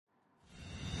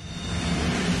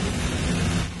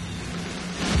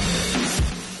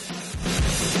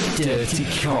Dirty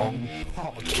Kong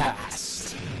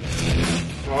Podcast.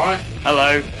 Alright.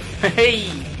 Hello. Hey.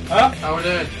 Huh? How we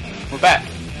doing? We're back.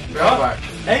 We are back.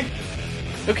 Hey.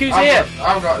 Look who's here.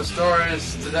 I've got the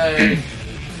stories today.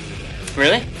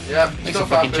 Really? Yep. Makes Stuff a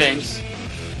fucking happens. change.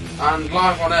 And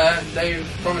live on air, Dave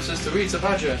promises to eat a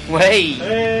badger. Hey.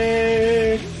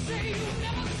 Hey.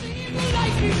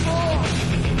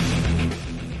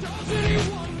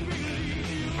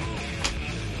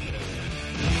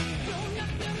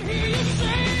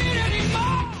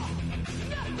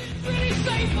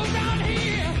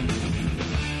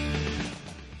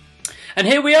 And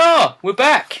here we are. We're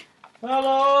back.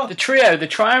 Hello. The trio, the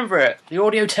triumvirate, the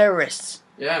audio terrorists.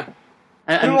 Yeah.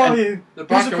 Who are you? The Who's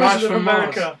Black the and White President of from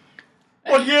America?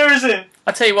 What year is it?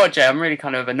 I tell you what, Jay, I'm really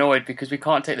kind of annoyed because we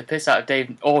can't take the piss out of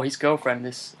Dave or his girlfriend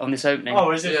on this opening.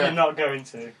 Oh, as if Yeah. you're not going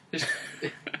to.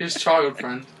 His child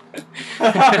friend.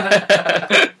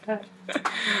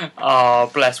 Oh,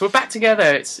 bless. We're back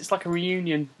together. It's like a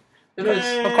reunion. It is.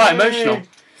 I'm quite emotional.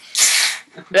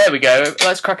 There we go.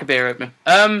 Let's crack a beer open.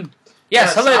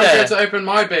 Yes, hello I'm there. here to open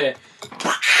my beer.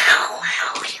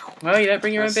 Well, you don't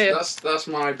bring your own beer. That's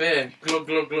my beer. Glug,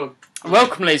 glug, glug.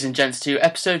 Welcome, ladies and gents, to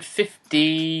episode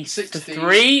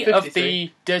 53 of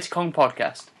the Dirty Kong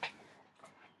Podcast.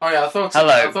 Oh yeah, I thought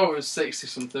it was 60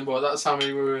 something, but that's how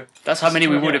many we were. That's how many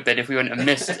we would have been if we wouldn't have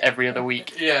missed every other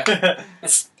week. Yeah.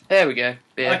 There we go.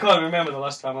 Beer. I can't remember the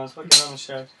last time I was fucking on the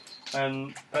show.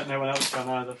 But no one else can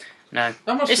either. No.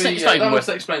 That must It's be. not even That worth must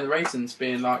explain the ratings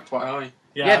being like quite high.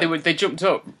 Yeah, they jumped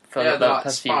up for Yeah, the like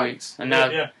past few spiked. weeks. And now,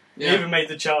 Yeah. Yeah. You even made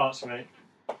the charts, mate.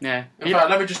 yeah. In fact,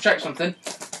 let me just check something.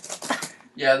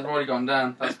 Yeah, they've already gone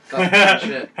down. That's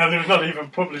shit. And they've not even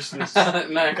published this.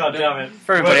 No, God damn it.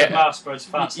 For everybody, Word of mouth spreads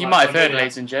fast. You like might have heard, Cordelia.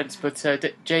 ladies and gents, but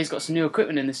Jay's got some new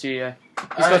equipment in the studio.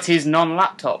 He's got his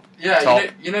non-laptop. Yeah, top.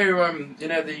 you know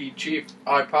the cheap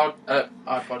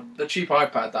the cheap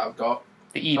iPad that I've got.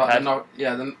 The Like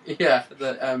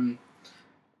E-pad.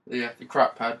 the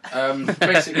crap pad.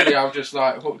 Basically, I've just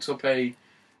like hooked up a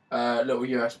little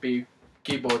USB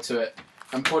keyboard to it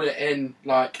and put it in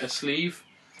like a sleeve.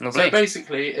 Lovely. So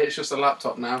basically, it's just a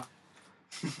laptop now.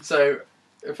 So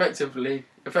effectively,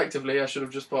 I should have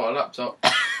just bought a laptop.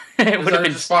 It would have Instead of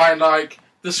been... just buying like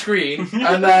the screen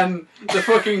and then the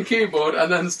fucking keyboard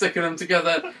and then sticking them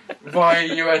together via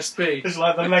USB. It's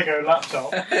like the Lego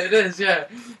laptop. It is, yeah.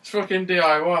 It's fucking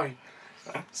DIY.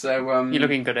 So You're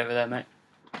looking good over there, mate.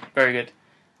 Very good.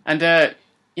 And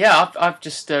yeah, I've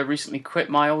just recently quit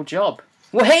my old job.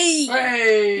 Well, hey!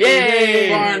 Hey! Yay!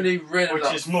 Finally rid of Which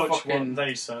that is much fucking... what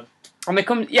they said. And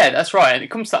that's right. It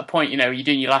comes to that point, you're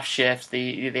doing your last shift,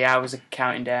 the hours are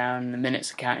counting down, the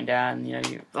minutes are counting down, your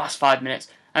last 5 minutes,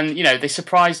 and they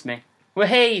surprised me. Well,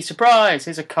 hey, surprise!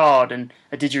 Here's a card and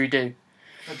a didgeridoo.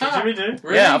 A didgeridoo?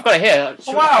 Really? Yeah, I've got it here.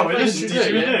 Oh, wow, it Yes, is a you do,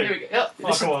 yeah. didgeridoo. Here we go.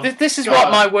 Oh, come on. This is Go what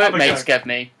on, my have a workmates go. gave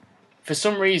me. For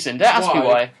some reason, don't ask me Why?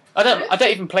 why. I don't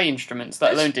even play instruments,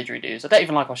 let alone didgeridoos. I don't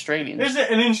even like Australians. Is it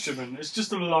an instrument? It's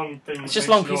just a long thing. It's just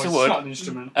that a long makes piece of noise. wood. It's not an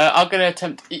instrument. I'm going to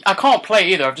attempt... I can't play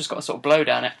either, I've just got to sort of blow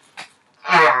down it.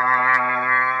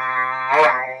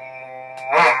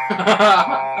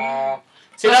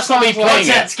 See, that's not me playing What's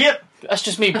that, it. Skip? That's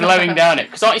just me blowing down it.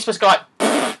 Because aren't you supposed to go like...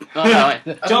 Oh,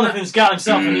 no. Jonathan's got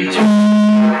himself a new job.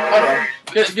 Hold on.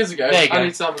 Give a go. There you go. I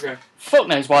need to have a go. Fuck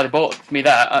knows why they bought me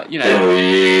that. There we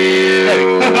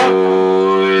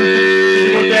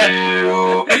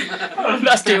go.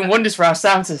 That's doing wonders for our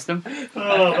sound system.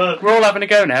 Oh, man. We're all having a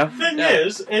go now. The thing Yeah.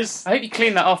 is, I hope you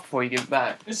clean that off before you give it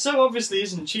back. it so obviously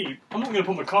isn't cheap. I'm not going to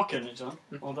put my cock in it, John.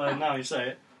 Although now you say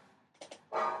it.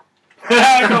 I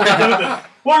can't do with it.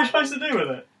 What are you supposed to do with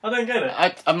it? I don't get it.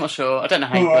 I'm not sure. I don't know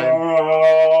how you play them.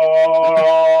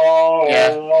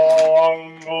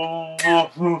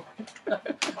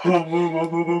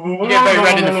 You get very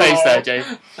red in the face there, Jay.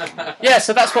 Yeah,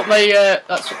 so that's what they... I'm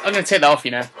going to take that off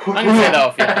you now. I'm going to take that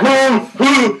off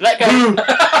you. Let go.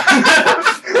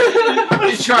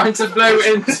 You're trying to blow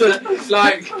into,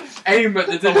 like, aim at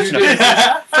the didgeridoo.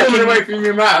 Yeah. Take it away from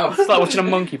your mouth. It's like watching a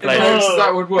monkey play. No, What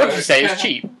that would work. did you say? It's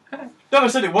cheap. No, I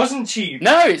said it wasn't cheap.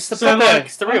 No, it's the So, proper... like,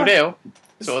 it's the real deal.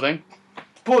 Sort of thing.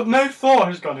 But no thought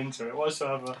has gone into it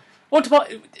whatsoever. What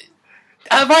about...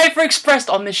 Have I ever expressed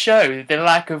on this show the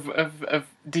lack of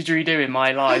didgeridoo in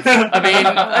my life? I mean,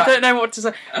 I don't know what to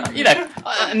say.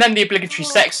 And then the obligatory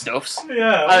sex stuffs.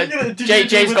 Yeah.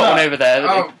 Jay's got one over there.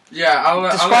 Oh, yeah, I'll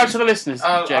Describe to the listeners,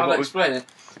 Jay. I'll what explain it.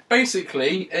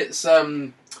 Basically, it's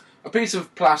a piece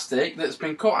of plastic that's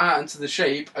been cut out into the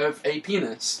shape of a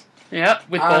penis. Yeah,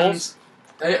 with balls.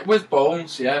 With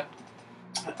balls, yeah.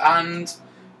 And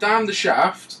down the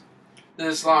shaft,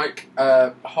 there's like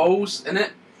holes in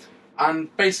it,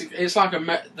 and basically it's like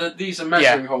these are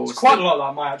measuring holes. It's quite a lot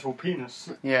like my actual penis.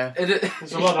 Yeah.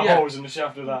 There's a lot of holes in the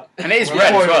shaft of that. And it is Where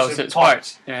red as the well, toilets so have it's popped,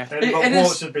 quite. Yeah. and the It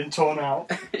warts is- have been torn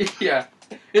out. Yeah,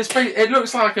 it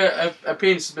looks like a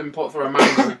penis has been put through a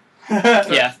mangle.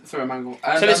 Yeah. Through a mangle.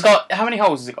 And, So it's got how many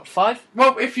holes has it got? 5?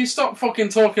 Well, if you stop fucking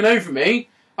talking over me,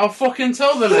 I'll fucking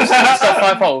tell the listeners. It's got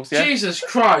 5 holes. Yeah. Jesus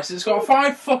Christ, it's got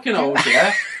 5 fucking holes,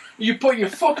 yeah? You put your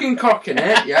fucking cock in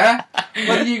it, yeah?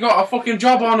 Whether you got a fucking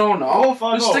job on or not, All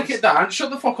 5 just stick holes. it down, shut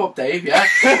the fuck up, Dave, yeah?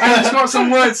 And it's got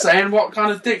some words saying what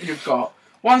kind of dick you've got.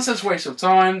 One says waste of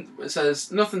time, it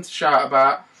says nothing to shout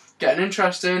about, getting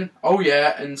interesting, oh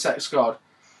yeah, and sex god.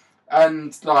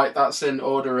 And, like, that's in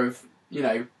order of, you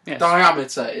know, Yes.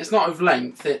 diameter. It's not of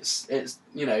length, it's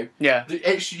you know, Yeah.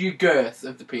 it's your girth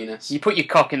of the penis. You put your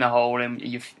cock in the hole, and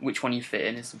which one you fit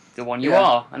in is the one you Yeah.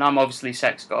 are. And I'm obviously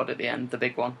sex god at the end, the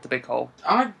big one, the big hole.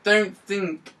 I don't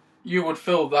think you would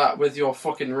fill that with your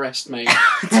fucking wrist, mate.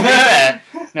 To be fair,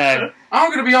 no. I'm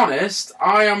going to be honest,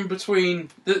 I am between...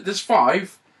 There's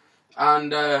 5,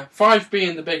 and 5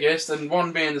 being the biggest and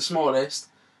 1 being the smallest.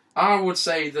 I would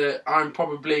say that I'm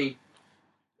probably...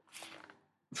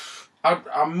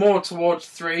 I'm more towards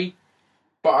 3,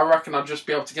 but I reckon I'd just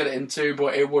be able to get it in 2,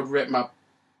 but it would rip my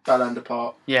bell end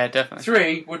apart. Yeah, definitely.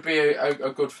 3 would be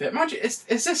a good fit. Imagine, is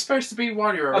this supposed to be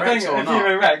while you're I erect think or if not?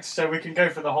 you're erect, so we can go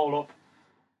for the whole up.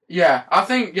 Yeah, I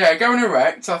think, going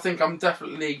erect, I think I'm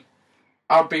definitely...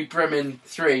 I'd be brimming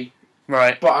 3,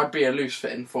 Right. but I'd be a loose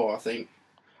fitting 4, I think.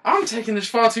 I'm taking this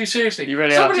far too seriously. You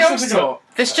really Somebody are. else talk.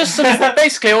 There's just some...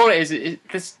 basically, all it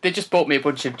is they just bought me a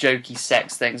bunch of jokey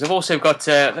sex things. I've also got...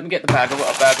 let me get the bag. I've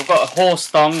got a bag. I've got a horse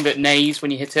thong that neighs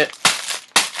when you hit it.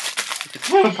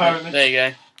 Apparently. There you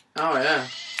go. Oh, yeah.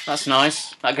 That's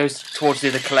nice. That goes towards the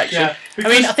other collection. Yeah, I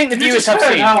mean, I think the you viewers just have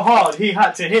heard seen... how hard he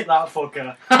had to hit that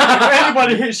fucker. If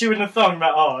anybody hits you in the thumb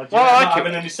that hard, you're Well, I not could-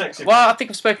 having any sex. Well, I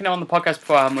think I've spoken on the podcast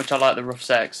before how much I like the rough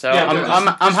sex, so Yeah, I'm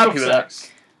but just happy with that.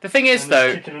 sex. The thing is, And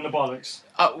though, kicking in the bollocks.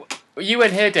 you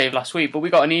weren't here, Dave, last week, but we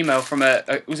got an email from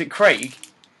was it Craig?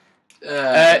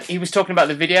 He was talking about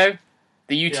the video,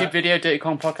 the YouTube Yeah. video, Dirty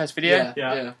Con podcast video,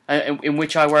 Yeah. in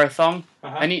which I wear a thong,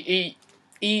 Uh-huh. and he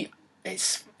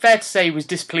it's fair to say he was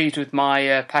displeased with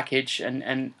my package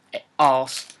and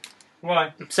arse.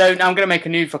 Why? So now I'm going to make a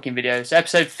new fucking video. So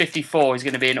episode 54 is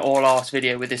going to be an all arse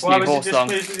video with this Why new was horse he thong.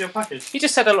 displeased with your package? He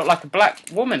just said I look like a black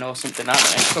woman or something. I don't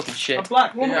know. Fucking A shit.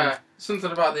 black woman. Yeah,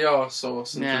 something about the arse or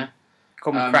something. Yeah.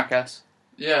 Call me Um, crack ass.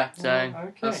 Yeah, So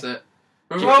Okay. that's it.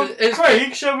 Well, It's-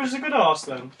 Craig, show us a good arse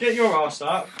then. Get your arse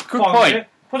out. Good find point. It,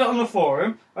 put it on the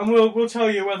forum, and we'll tell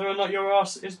you whether or not your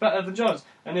arse is better than John's.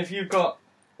 And if you're not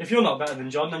better than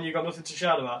John, then you've got nothing to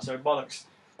shout about. So bollocks.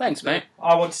 thanks, mate.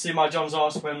 I want to see my John's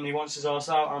arse when he wants his arse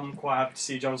out. I'm quite happy to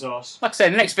see John's arse. Like I say,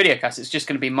 the next video cast it's just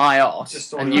going to be my arse,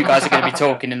 Just all and your you guys are going to be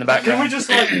talking in the background. Can we just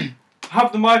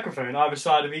have the microphone either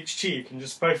side of each cheek and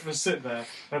just both of us sit there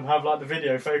and have the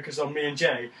video focus on me and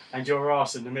Jay and your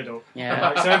arse in the middle?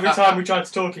 Yeah. So every time we try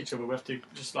to talk to each other, we have to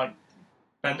just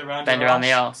bend around. Bend your around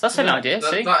the arse. arse. That's an Yeah, idea.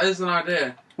 See, that is an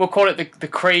idea. we'll call it the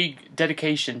Craig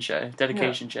dedication show.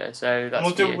 Show. So And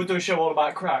that's for you. we'll do a show all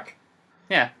about crack.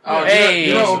 Yeah. Oh, Hey.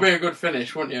 you know what would be a good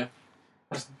finish, wouldn't you?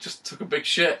 Just took a big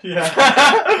shit. Yeah.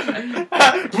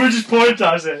 we just point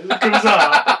at it. It comes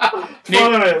out.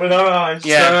 Follow it with our eyes.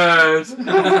 Yeah. Turd.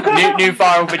 new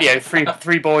viral video.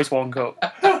 Three boys, 1 cup.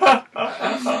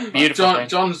 Beautiful thing.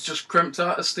 John's just crimped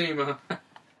out a steamer.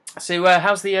 So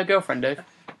how's the girlfriend, Dave?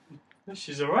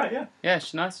 She's alright, yeah. Yeah,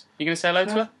 she's nice. You gonna say hello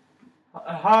to her?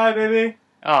 Hi, baby.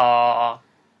 Aww.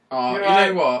 Oh, You're you right.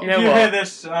 know what? You know if you what? hear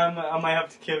this, I may have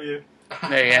to kill you.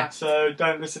 There you go. So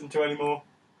don't listen to any more.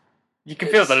 You can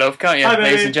feel the love, can't you, Hi, baby.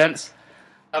 ladies and gents?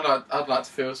 I'd like to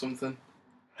feel something.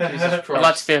 Jesus I'd like to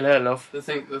Christ. feel her love. The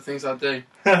things I do.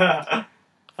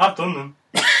 I've done them.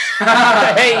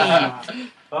 Hey!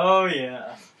 Oh,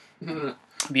 yeah. What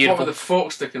Beautiful. with a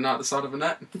fork sticking out the side of a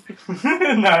net?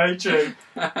 No, true.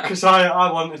 Because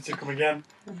I wanted to come again.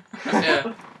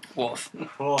 Yeah. Wolf.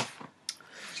 Oh.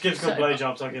 She gives good So-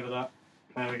 blowjobs, I'll give her that.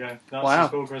 There we go. That's Wow. the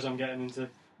school quiz I'm getting into.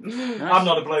 Nice. I'm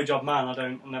not a blowjob man,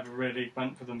 I never really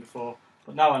went for them before.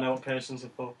 But now I know what piercings are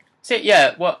for. See,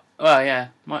 yeah, well, yeah,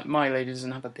 my lady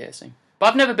doesn't have a piercing. But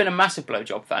I've never been a massive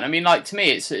blowjob fan. I mean, to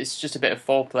me, it's just a bit of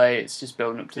foreplay. It's just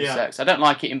building up to the Yeah. sex. I don't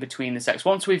like it in between the sex.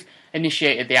 Once we've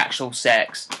initiated the actual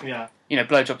sex, Yeah.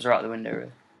 blowjobs are out the window,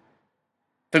 really.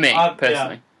 For me, Yeah.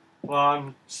 personally. Well,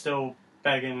 I'm still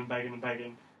begging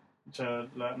to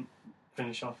let him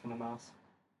finish off in the mouth.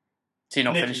 So you're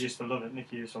not Nikki finished. used to love it.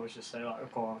 Nikki used to always just say, oh,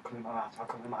 go on, come in my mouth, I'll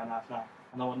come in my mouth now.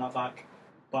 And I want that back.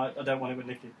 But I don't want it with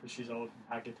Nikki because she's old and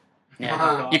haggard.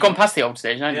 Yeah, you've gone past the old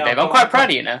stage, haven't you, Yeah, Dave? I've I'm got- quite proud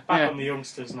of you now. Back Yeah. on the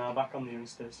youngsters now. Back on the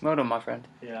youngsters. Well done, my friend.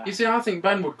 Yeah. You see, I think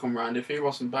Ben would come round if he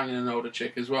wasn't banging an older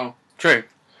chick as well. True.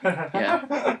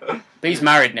 Yeah. But he's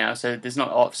married now, so there's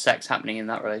not a lot of sex happening in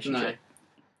that relationship.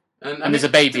 And there's a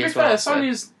baby to be as fair, well, so-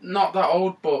 Sonia's not that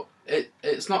old, but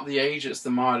it's not the age, it's the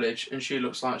mileage, and she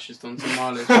looks like she's done some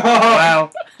mileage.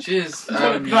 Wow. She is.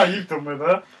 No, you've done with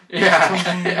her.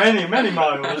 Yeah. Many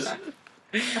miles.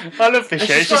 I love this And show.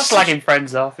 she's It's just got slagging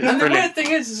friends off. It's And the brilliant. weird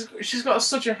thing is she's got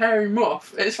such a hairy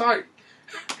muff. It's like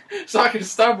a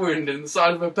stab wound in the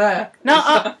side of a bear. No,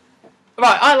 right.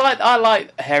 I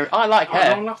like hair. I like Oh, don't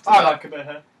hair. laugh at I that. like a bit of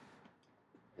hair.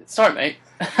 Sorry, mate.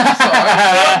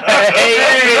 Hey,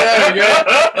 there we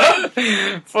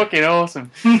go. Fucking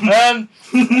awesome. You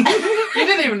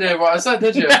didn't even hear what I said,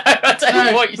 did you? I don't know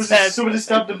No, what you said. Somebody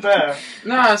stabbed a bear.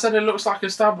 No, I said it looks like a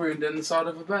stab wound in the side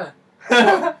of a bear.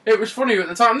 It was funny at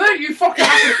the time. Don't you fucking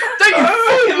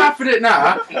laugh at it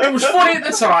now. It was funny at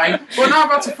the time, but now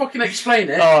I've had to fucking explain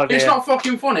it. Oh, dear. It's not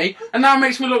fucking funny, and now it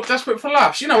makes me look desperate for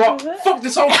laughs. You know what? Fuck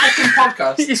this whole fucking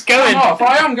podcast. He's going. I'm off.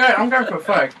 I'm going for a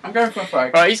fag. I'm going for a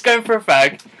fag. Right, he's going for a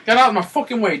fag. Get out of my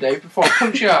fucking way, Dave, before I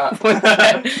punch you out.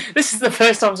 This is the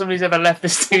first time somebody's ever left the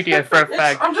studio for a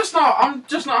fag. I'm just not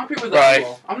happy with it Right.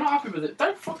 anymore. I'm not happy with it.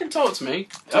 Don't fucking talk to me.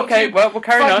 Talk Okay, to well, we'll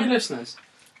carry your on. listeners.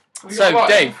 Have you So, got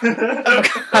a lighter? Dave,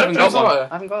 I haven't got one. I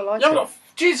haven't got a You lighter. haven't got...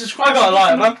 Jesus Christ. I got a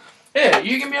lighter, man. Here,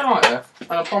 you give me a lighter,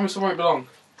 and I promise I won't be long.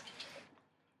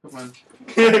 Good man.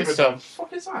 Good stuff. What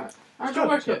the fuck is that? How'd you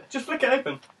work it? Just flick it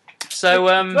open. So,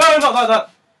 No, not like that.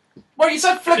 Well, you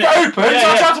said flip Yeah. it open, Yeah, so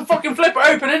I yeah. tried to fucking flip it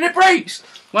open and it breaks.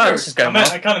 well, this is I going well.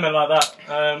 kind of meant like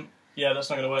that. Yeah, that's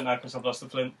not going to work now because I've lost the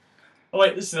flint. Oh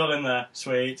wait, this is all in there.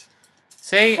 Sweet.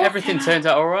 See, Fucking everything hell. turns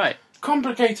out alright.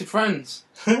 Complicated friends.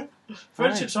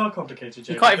 Friendships are complicated,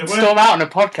 Jake. You can't even storm out on a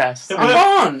podcast. They're Come worth-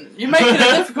 on! You're making it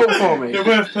difficult for me. They're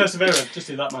worth persevering. Just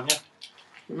do that, man. Yeah.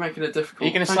 You're making it difficult. Are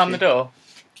you going to Thank slam you. the door?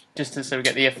 Just so we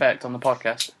get the effect on the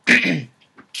podcast.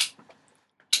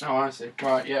 Oh, I see.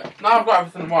 Right, yeah. Now I've got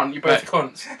everything in one. You're both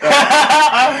cunts.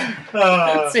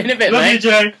 See you in a bit, Love you, mate.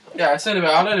 Jay. Yeah, I said a bit.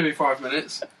 I'll only be 5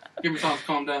 minutes. Give me time to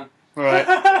calm down.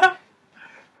 Right.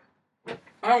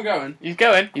 I'm going. He's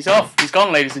going. He's off. He's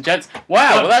gone, ladies and gents.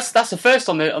 Wow, well, that's the first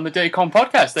on the Dirty Con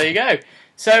podcast. There you go.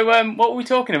 So, what were we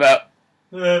talking about?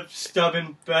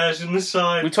 Stabbing bears in the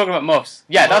side. We were talking about muffs.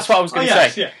 Yeah, that's what I was going to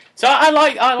yes, say. Yeah. So I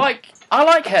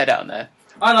like hair down there.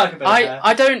 I like a bit of hair.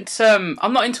 I don't.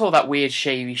 I'm not into all that weird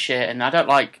shavy shit, and I don't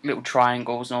like little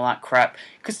triangles and all that crap.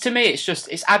 Because to me,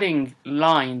 it's adding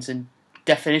lines and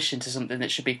definition to something that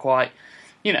should be quite,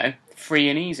 free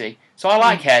and easy. So I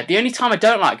like hair. The only time I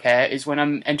don't like hair is when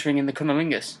I'm entering in the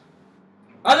cunnilingus.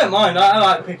 I don't mind. I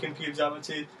like picking pubes out of my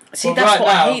teeth. See, Well, that's right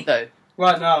what now- I hate, though.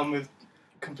 Right now, I'm with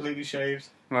completely shaved,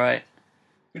 Right.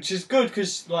 which is good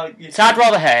because like. So I'd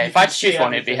rather hair. you If I had can to choose see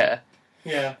one, it'd be everything. hair.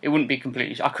 Yeah. It wouldn't be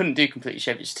completely. I couldn't do completely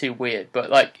shaved. It's too weird.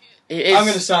 But like, it is. I'm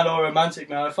going to sound all romantic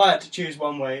now. If I had to choose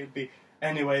one way, it'd be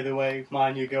any way the way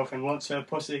my new girlfriend wants her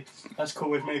pussy. That's cool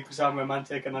with me because I'm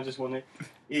romantic and I just want to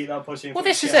eat that pussy. and Well, fuck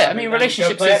this the is shit it. out I of mean, and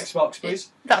relationships go play is- Xbox, please.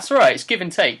 That's right. It's give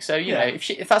and take. So Yeah.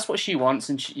 if that's what she wants,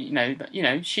 and she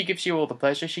she gives you all the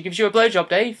pleasure. She gives you a blowjob,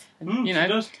 Dave. And, She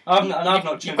does. I've not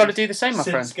you've trimmed got to do the same, my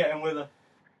since friend. getting with her.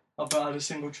 I've not had a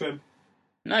single trim.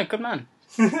 No, good man.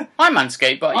 I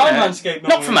manscape, but I you know, manscape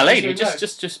not for my normally, lady, just so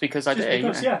you just because I know. do. Just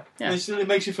because, you know. yeah. It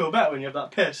makes you feel better when you have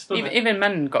that piss, doesn't it? Even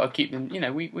men got to keep them.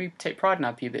 We take pride in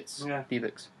our pubics. Yeah.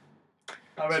 Pubics.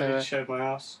 I read So, it showed my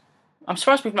ass. I'm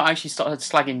surprised we've not actually started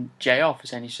slagging Jay off,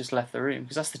 saying he's just left the room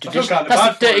because that's the I feel tradition. kinda That's bad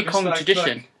the for dirty him, just con like-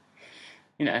 tradition.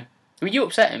 Well, you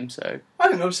upset him, so I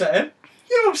didn't upset him.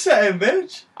 You upset him,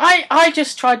 bitch. I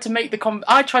just tried to make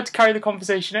I tried to carry the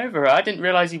conversation over. I didn't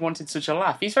realise he wanted such a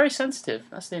laugh. He's very sensitive.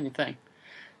 That's the only thing.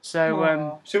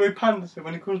 So Shall we pander to him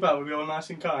when he comes back? We'll be all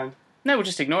nice and kind. no, we'll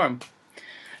just ignore him.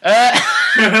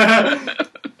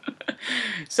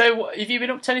 So, have you been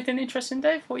up to anything interesting,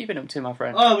 Dave? What have you been up to, my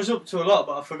friend? I was up to a lot,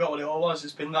 but I forgot what it all was.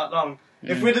 It's been that long.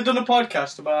 If we'd have done a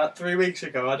podcast about 3 weeks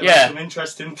ago, I'd have Yeah. had some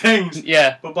interesting things.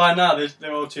 Yeah. But by now,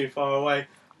 they're all too far away.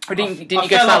 Or didn't I you go to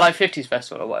fell that off- like 50s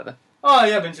festival or whatever? Oh,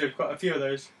 yeah, I've been to quite a few of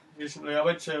those recently. I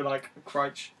went to like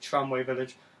Crouch Tramway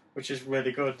Village, which is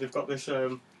really good. They've got this,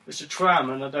 it's a tram,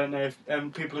 and I don't know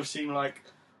if people have seen like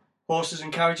horses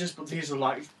and carriages, but these are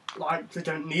like they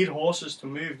don't need horses to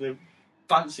move. They're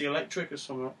fancy electric or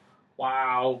something.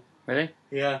 Wow. Really?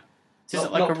 Yeah. Is this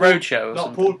Not- like not a pulled- road show or Not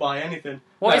something? pulled by anything.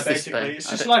 What No, is this basically, thing? it's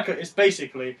I just don't-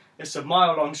 like it's a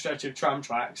mile long stretch of tram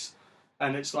tracks,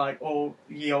 and it's like all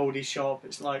ye olde shop.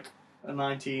 It's like a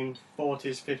 1940s,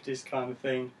 50s kind of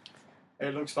thing,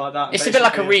 It looks like that. It's a bit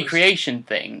like a Basically, it was- recreation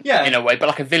thing, Yeah. in a way, but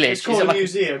like a village. It's called Is it a like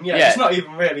museum. Yeah, yeah. it's not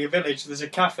even really a village. There's a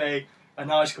cafe,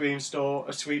 an ice cream store,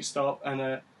 a sweet stop, and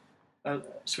a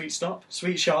sweet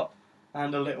shop,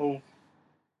 and a little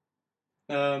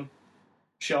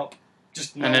shop.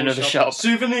 Just And normal another shop.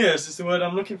 Souvenirs is the word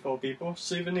I'm looking for, people.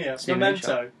 Souvenir.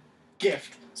 Memento.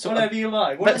 Gift. So, Whatever you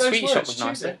like. bet One of the those sweet words. shop was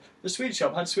nice, choose it. The sweet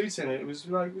shop had sweets in it. It was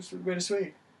really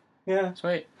sweet. Yeah.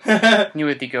 Sweet. It You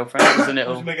with your girlfriend? It was a was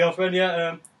little. my girlfriend,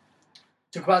 yeah.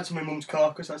 Took her back to my mum's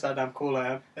car because that's how damn cool I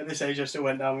am. At this age, I still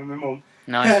went down with my mum.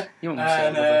 Nice. You want to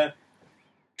And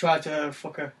tried to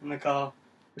fuck her in the car,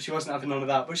 but she wasn't having none of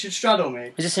that. But she'd straddle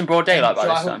me. Is this in broad daylight by So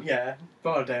this time? Yeah,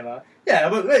 broad daylight. Yeah,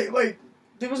 but wait.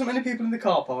 There wasn't many people in the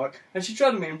car park, and she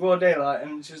straddled me in broad daylight,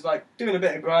 and she was like doing a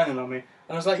bit of grinding on me. And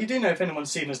I was like, you do know if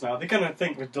anyone's seen us now, they're going to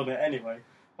think we've done it anyway.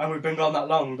 And we've been gone that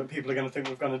long that people are going to think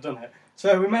we've gone and done it.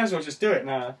 So we may as well just do it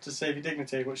now to save your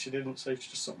dignity, but she didn't, so she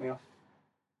just sucked me off.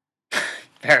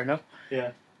 Fair enough.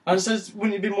 Yeah. And it says,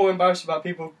 wouldn't you be more embarrassed about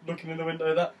people looking in the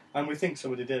window that? And we think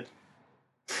somebody did.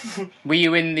 Were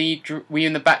you in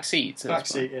the back seat? Back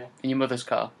seat, yeah. In your mother's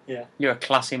car? Yeah. You're a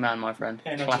classy man, my friend.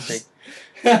 Yeah, no, Classy. just-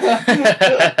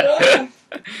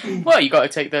 Well, you got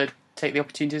to take the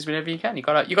opportunities whenever you can. You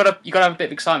got to have a bit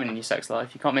of excitement in your sex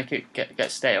life. You can't make it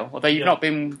get stale. Although you've Yeah. not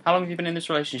been. How long have you been in this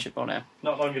relationship for now?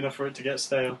 Not long enough for it to get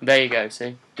stale. There you go.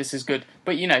 See, this is good.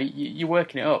 But you're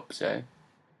working it up. So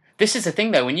this is the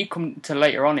thing, though. When you come to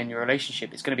later on in your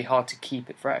relationship, it's going to be hard to keep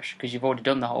it fresh because you've already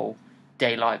done the whole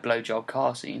daylight blowjob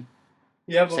car scene.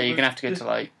 Yeah, but So you're going to have to go to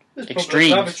like there's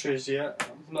extremes. lavatories, yeah.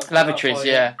 Not that lavatories. far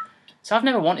Yeah. So I've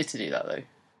never wanted to do that though.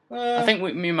 yet. I think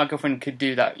me and my girlfriend could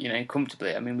do that,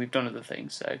 comfortably. I mean, we've done other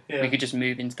things, so Yeah. we could just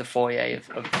move into the foyer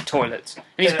of the toilets. And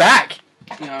he's Yeah. back.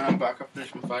 Yeah, I'm back. I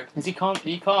finished my fag. Is he calm? Are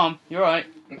you calm? You're right.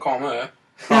 I'm calmer.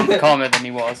 Calmer than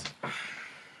he was.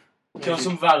 Do you want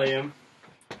some Valium?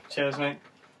 Cheers, mate.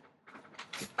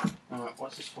 Alright,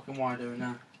 what's this fucking wire doing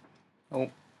now? Oh.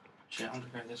 Shit, I'm gonna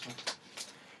go this way.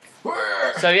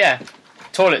 So yeah,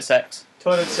 toilet sex.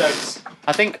 Toilet sex.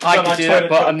 I think So I could like do that, toilet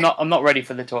but talk. I'm not ready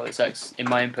for the toilet sex in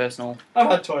my own personal. I've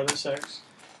had toilet sex.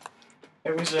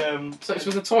 It was Sex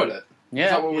with a toilet? Is Yeah,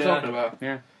 that what we're Yeah. talking about?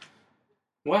 Yeah.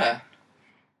 Where?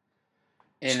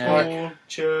 in school,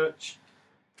 church.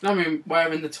 No, I mean,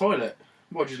 where in the toilet?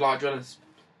 What, just like drill a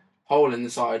hole in the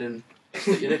side and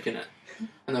stick your dick in it?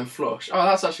 And then flush? Oh,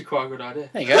 that's actually quite a good idea.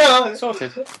 there you go,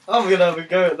 sorted. I'm gonna have a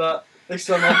go at that next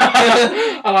time.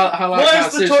 I like how Where's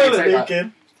the seriously you toilet take that.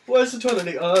 leaking? Where's the toilet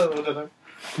leak? Oh, I don't know.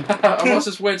 And what's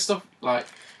this weird stuff like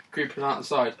creeping out the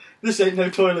side? This ain't no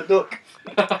toilet duck.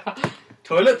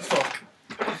 Toilet fuck.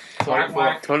 Toilet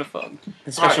fuck. Toilet fuck.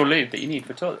 The special lube that you need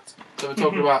for toilets. So we're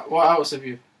talking about what else have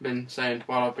you been saying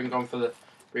while I've been gone for the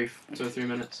brief 2 or 3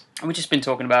 minutes? And we've just been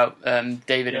talking about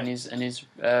David Yeah. and his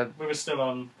We were still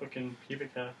on fucking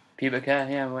pubic hair. pubic hair.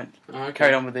 Yeah, we went Okay.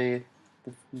 carried on with the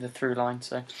through line.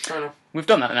 So Fair enough. we've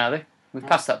done that now, though. We've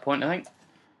passed that point, I think.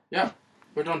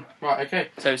 We're done. Right, okay.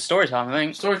 So it's story time, I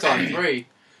think. Story time 3.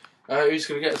 Who's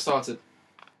going to get us started?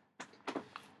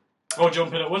 All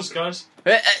jump in at once, guys.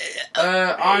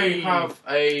 I have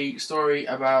a story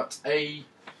about a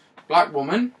black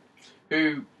woman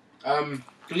who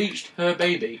bleached her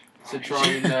baby to try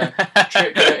and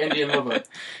trick her Indian lover.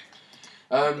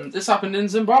 This happened in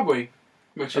Zimbabwe,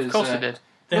 which Of is course it did.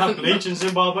 They have Nothing- bleach in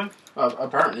Zimbabwe.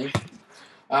 Apparently,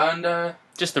 and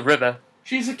Just the river.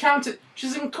 she's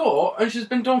in court and she's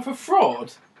been done for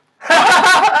fraud.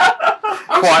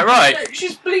 Quite right.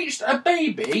 She's bleached a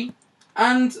baby,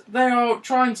 and they are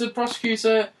trying to prosecute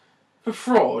her for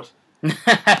fraud. What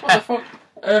the fuck?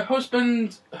 Her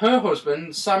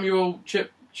husband, Samuel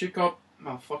Chicop,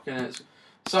 oh fucking it,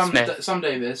 Smith. Sam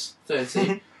Davis,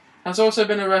 30, has also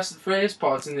been arrested for his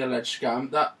part in the alleged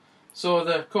scam that saw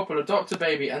the couple adopt a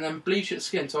baby and then bleach its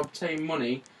skin to obtain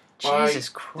money by Jesus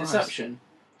Christ. deception.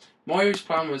 Moyu's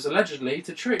plan was allegedly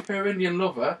to trick her Indian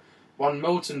lover, one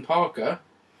Milton Parker.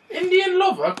 Indian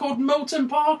lover called Milton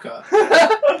Parker.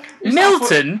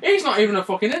 Milton? He's not even a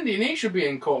fucking Indian. He should be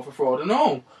in court for fraud and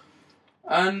all.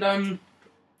 And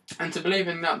to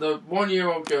believing that the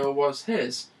 1-year-old girl was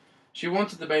his, she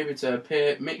wanted the baby to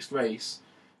appear mixed race.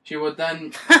 She would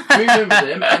then move in with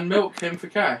him and milk him for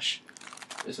cash.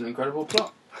 It's an incredible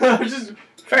plot. Just,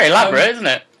 Very elaborate, isn't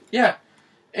it? Yeah,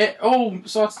 it all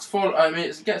starts to fall. I mean,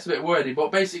 it gets a bit wordy,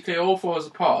 but basically, it all falls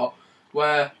apart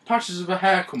where patches of her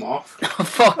hair come off.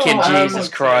 Fucking Oh, Jesus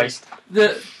okay. Christ.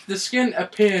 The skin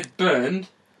appeared burned,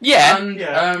 Yeah. and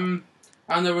Yeah.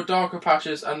 and there were darker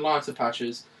patches and lighter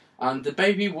patches, and the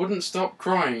baby wouldn't stop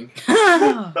crying.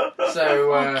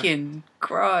 So, Fucking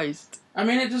Christ. I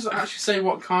mean, it doesn't actually say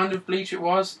what kind of bleach it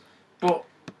was, but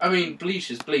I mean,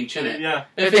 bleach is bleach, isn't it? Yeah.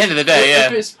 At the end of the day,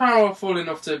 If yeah. it's powerful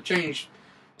enough to change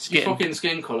your Skin. fucking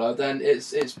skin colour, then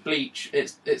it's bleach.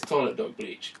 It's toilet dog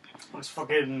bleach. It's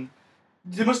fucking.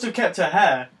 They must have kept her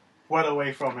hair well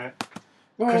away from it.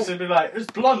 Because Well, it'd be like, it's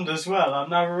blonde as well. I'm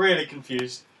now really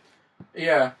confused.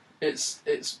 yeah,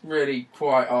 it's really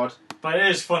quite odd. But it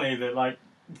is funny that, like,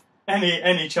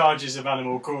 any charges of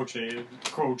animal cruelty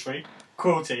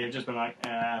have just been like,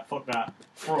 fuck that.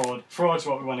 Fraud's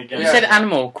what we want to get. You Yeah. said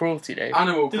animal cruelty, Dave.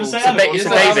 Animal Did I cruelty. say animal? It's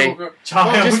a It's baby. animal cru-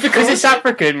 Child Just because it's cruelty.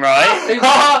 African, right?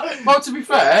 It's- well, to be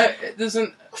fair, it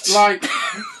doesn't like.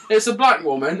 It's a black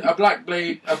woman, a black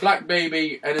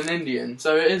baby, and an Indian.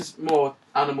 So it is more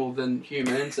animal than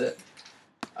human, isn't it?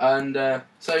 And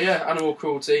so yeah, animal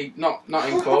cruelty, not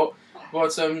in court,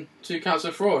 but 2 counts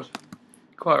of fraud.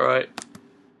 Quite right.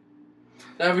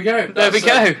 There we go. There we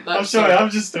go. I'm That's, sorry, I'm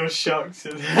just still shocked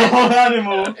at the whole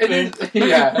animal It thing. is,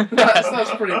 yeah,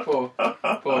 that's pretty poor,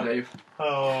 Dave.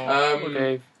 Oh. Poor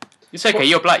Dave. It's okay,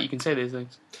 you're black, you can say these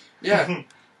things. Yeah.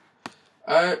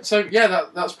 So yeah,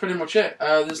 that's pretty much it.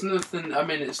 There's nothing. I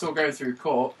mean, it's still going through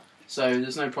court, so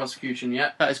there's no prosecution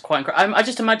yet. That is quite incredible. I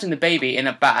just imagine the baby in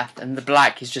a bath and the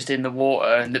black is just in the water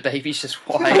and the baby's just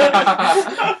white.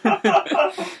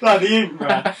 Like the ink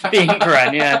man. The ink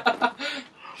ran, yeah.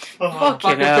 Oh. Fuck.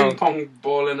 Like Fucking a hell. ping pong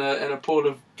ball in a pool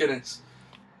of Guinness.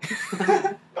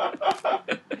 I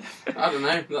don't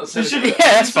know. That's They it. should- Yeah,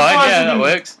 that's fine, Surprised yeah, they that didn't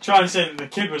works. Try and say that the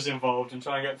kid was involved and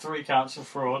try and get 3 counts of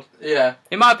fraud. Yeah,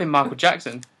 It might have been Michael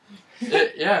Jackson.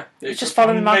 yeah. He's just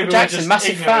following Michael Maybe we're Jackson, just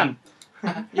massive ignorant.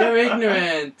 fan. You're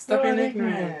ignorant. Stop being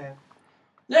ignorant.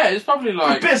 Yeah, it's probably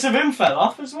like. Bits of him fell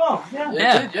off as well. Yeah. It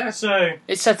Yeah. did, yeah. So,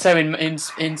 It said so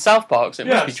in South Park, so it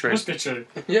yeah, must be true. Must be true.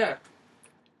 Yeah.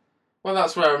 Well,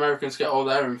 that's where Americans get all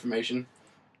their information,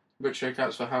 which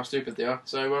accounts for how stupid they are.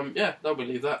 So, yeah, they'll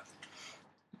believe that.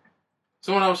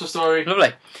 Someone else's story.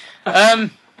 Lovely.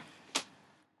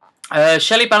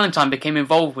 Shelley Ballantyne became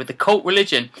involved with the cult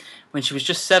religion when she was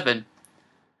just 7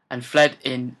 and fled it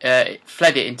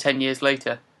in 10 years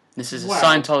later. This is a Wow.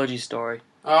 Scientology story.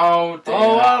 Oh, dear.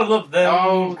 Oh, I love them.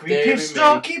 Oh, creepy, dearie me.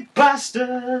 stalky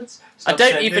bastards. Stop I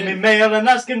don't sending even- me mail and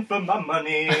asking for my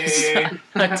money.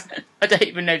 I don't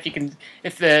even know if you can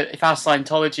if our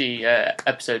Scientology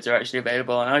episodes are actually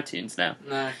available on iTunes now.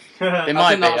 No. They I might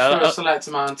think be. that's for a select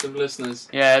amount of listeners.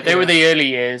 Yeah, they were Yeah. the early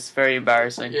years. Very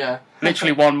embarrassing. Yeah.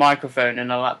 Literally one microphone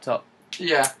and a laptop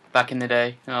Yeah. back in the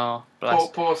day. Oh, bless.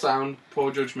 Poor sound,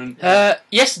 poor judgment.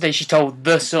 Yesterday she told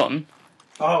The Sun,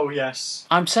 Oh, yes.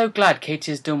 I'm so glad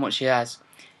Katie has done what she has.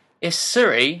 If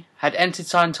Surrey had entered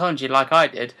Scientology like I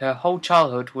did, her whole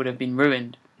childhood would have been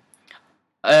ruined.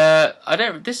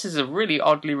 This is a really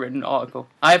oddly written article.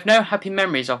 I have no happy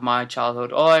memories of my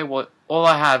childhood. All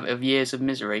I have of years of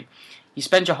misery. You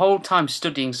spend your whole time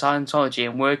studying Scientology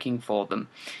and working for them.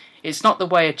 It's not the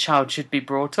way a child should be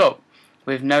brought up.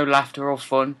 With no laughter or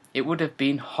fun, it would have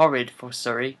been horrid for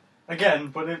Surrey. Again,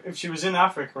 but if she was in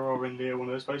Africa or India, one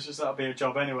of those places, that'd be a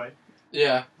job anyway.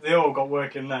 Yeah. They all got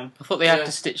working then. I thought they had Yeah.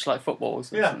 to stitch like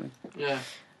footballs or Yeah. something. Yeah.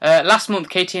 Last month,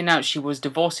 Katie announced she was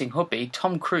divorcing hubby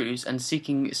Tom Cruise and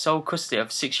seeking sole custody of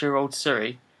 6-year-old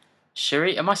Surrey.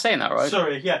 Surrey? Am I saying that right?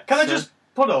 Sorry, yeah. Can I So- just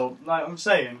put up, like I'm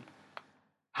saying,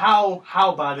 how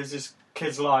bad is this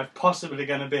kid's life possibly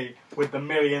going to be with the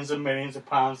millions and millions of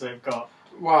pounds they've got?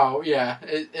 Wow, yeah.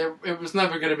 It was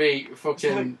never going to be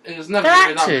fucking... It was never They're going to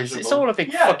be that actors. miserable. It's all a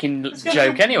big Yeah, fucking it's gonna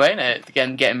joke be- anyway, isn't it?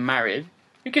 Again, getting married.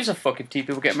 Who gives a fuck if 2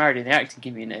 people get married in the acting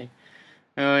community?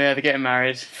 Oh yeah, they're getting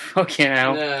married. Fucking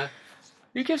hell. Yeah.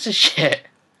 Who gives a shit?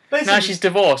 Basically, Now she's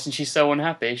divorced and she's so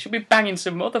unhappy. She'll be banging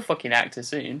some other fucking actor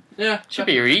soon. Yeah. She'll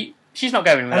be her eat. She's not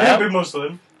going and he'll without. be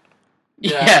Muslim.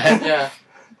 Yeah. Yeah.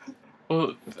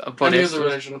 Well, a Any Buddhist. other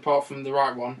religion apart from the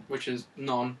right one, which is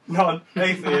none. Not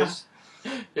atheist.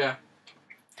 Yeah.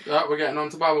 Right, we're getting on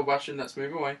to Bible bashing. Let's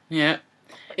move away. Yeah.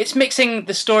 It's mixing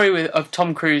the story of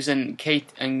Tom Cruise and Kate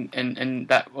and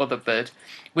that other bird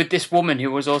with this woman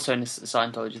who was also in the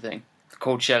Scientology thing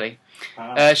called Shelley.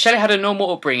 Shelley had a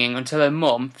normal upbringing until her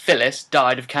mum, Phyllis,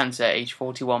 died of cancer at age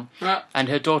 41 Right. and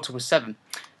her daughter was 7.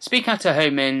 Speaking at her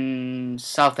home in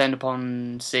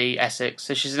Southend-upon-Sea, Essex,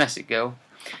 so she's an Essex girl,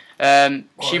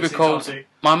 she recalled,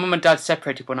 my mum and dad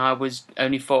separated when I was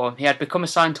only 4. He had become a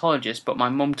Scientologist, but my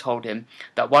mum told him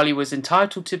that while he was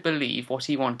entitled to believe what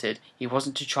he wanted, he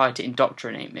wasn't to try to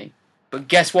indoctrinate me. But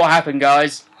guess what happened,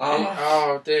 guys?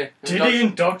 Oh dear. Did he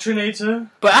indoctrinate her?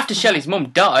 But after Shelley's mum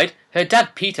died, her dad,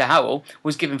 Peter Howell,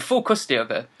 was given full custody of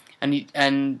her, and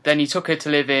then he took her to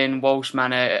live in Walsh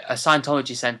Manor, a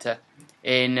Scientology centre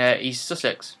in East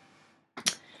Sussex.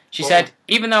 She said,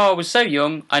 even though I was so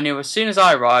young, I knew as soon as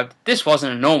I arrived, this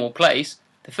wasn't a normal place.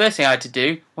 the first thing I had to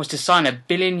do was to sign a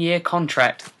billion-year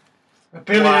contract. $1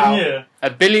 billion Wow. a year. A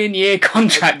billion-year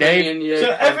contract, Dave. Billion-year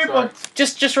So everybody, contract.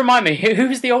 Just remind me,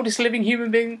 who's the oldest living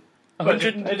human being? but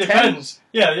it 110? depends.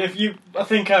 Yeah, I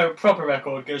think our proper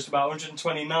record goes to about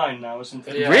 129 now or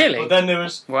something. Yeah. Really? But then there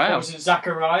was, Wow. what was it,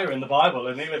 Zachariah in the Bible,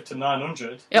 and he lived to 900.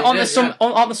 Yeah, They aren't there did, some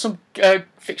aren't there some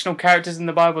fictional characters in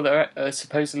the Bible that are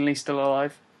supposedly still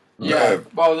alive? Yeah.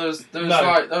 Well, there was No.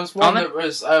 like there was one Aren't that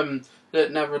was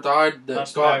that never died. That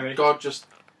That's Mary. God just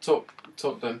took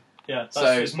them. Yeah, that's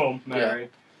So, his mum, Mary.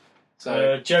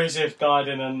 So Joseph died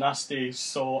in a nasty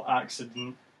saw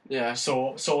accident, yeah.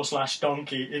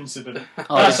 saw/donkey incident.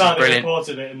 Oh, That's this how is they brilliant.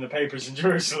 reported it in the papers in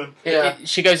Jerusalem. Yeah.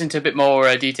 She goes into a bit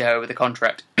more detail with the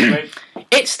contract. Right?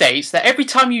 It states that every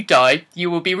time you die,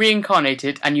 you will be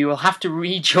reincarnated and you will have to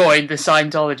rejoin the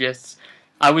Scientologists.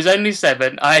 I was only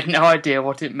 7. I had no idea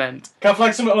what it meant. Can I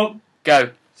flag something up?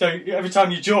 Go. So every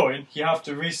time you join, you have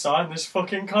to re-sign this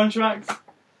fucking contract.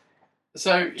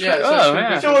 So yeah. Oh,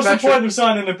 yeah. So what's the veteran- point of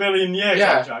signing a billion-year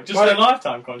Yeah. contract? Just Well, a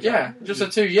lifetime contract. Yeah, just a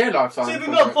 2-year lifetime. See, they've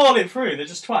not contract. thought it through. They're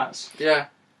just twats. Yeah.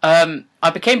 I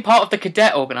became part of the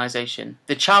cadet organisation,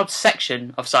 the child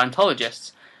section of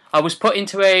Scientologists. I was put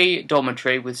into a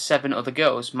dormitory with 7 other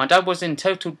girls. My dad was in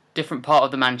total different part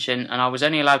of the mansion, and I was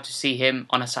only allowed to see him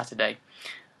on a Saturday.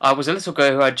 I was a little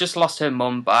girl who had just lost her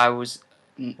mum, but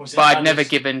I'd never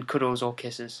given cuddles or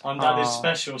kisses. On Daddy's Aw.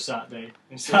 special Saturday.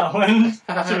 Is that when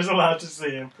she was allowed to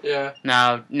see him? Yeah.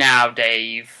 Now,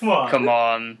 Dave. What? Come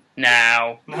on,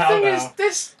 now. The How thing now? is,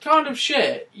 this kind of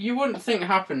shit you wouldn't think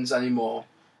happens anymore.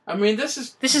 I mean, this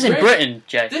is In really- Britain,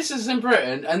 Jay. This is in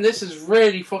Britain, and this is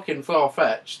really fucking far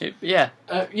fetched. Yeah.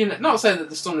 Not saying that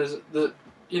the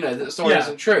story Yeah.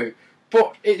 isn't true,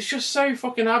 but it's just so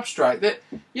fucking abstract that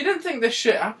you don't think this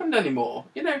shit happened anymore.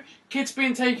 Kids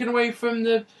being taken away from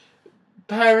the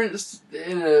parents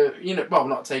well,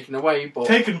 not taken away, but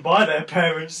Taken by their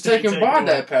parents. to be taken by away.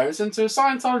 their parents into a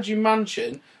Scientology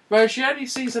mansion where she only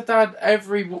sees her dad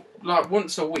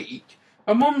once a week.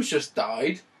 Her mum's just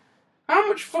died. How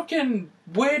much fucking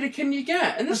weirder can you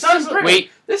get? And this is sounds in like- Britain.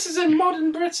 This is in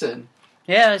modern Britain.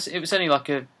 Yeah, it was only like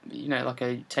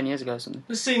 10 years ago or something.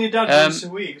 Just seeing your dad once a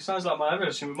week sounds like my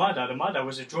relationship with my dad, and my dad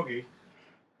was a druggie.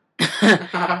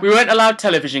 We weren't allowed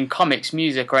television, comics,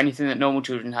 music, or anything that normal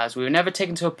children has. We were never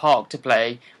taken to a park to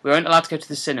play. We weren't allowed to go to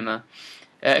the cinema.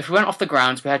 If we went off the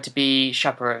grounds, we had to be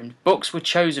chaperoned. Books were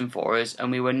chosen for us,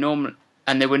 and they were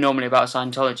normally about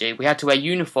Scientology. We had to wear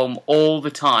uniform all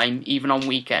the time, even on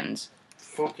weekends.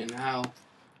 Fucking hell.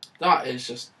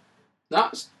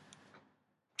 That's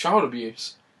child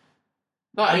abuse.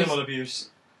 That is- Animal abuse.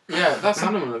 yeah, that's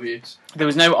animal abuse. There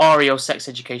was no RE or sex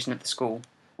education at the school.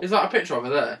 Is that a picture of her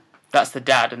there? That's the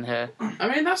dad and her. I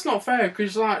mean, that's not fair,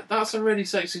 because, that's a really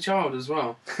sexy child as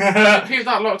well. Unless Keep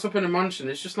that locked up in a mansion,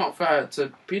 it's just not fair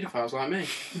to paedophiles like me.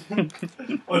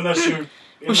 you.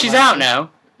 Well, she's out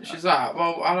now, She's that.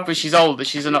 Well, I'll have but she's older.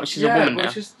 She's a woman but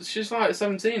now. she's like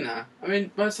 17 now. I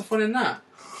mean, where's the fun in that?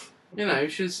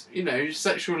 She's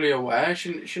sexually aware.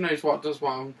 She knows what does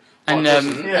what and And,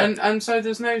 doesn't, yeah. and so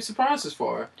there's no surprises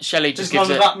for her. Shelley just Just gives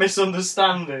none it. of that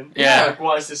misunderstanding. Yeah. Like,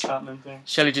 why is this happening thing?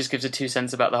 Shelley just gives her 2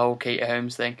 cents about the whole Kate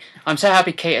Holmes thing. I'm so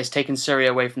happy Kate has taken Surrey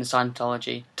away from the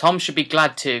Scientology. Tom should be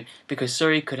glad too, because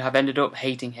Surrey could have ended up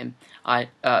hating him. I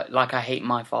hate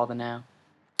my father now.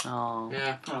 Oh,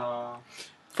 Yeah. Aw.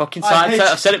 fucking I hate-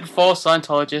 I've said it before.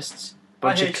 Scientologists, I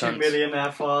bunch of hate you, cunts.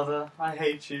 millionaire father. I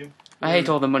hate you. I hate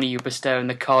all the money you bestow and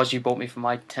the cars you bought me for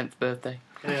my 10th birthday.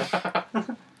 Yeah.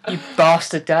 You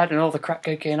bastard, Dad, and all the crack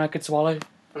cocaine I could swallow.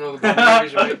 And all the bad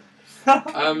movies, right?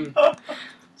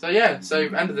 So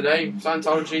end of the day,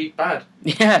 Scientology bad.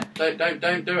 Yeah.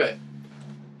 Don't do it.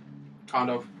 Kind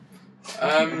of.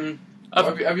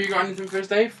 Have you got anything for us,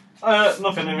 Dave?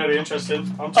 Nothing really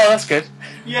interesting. Oh, that's good.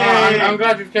 Yay! I'm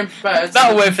glad you've came prepared.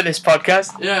 That'll work for this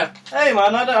podcast. Yeah. Hey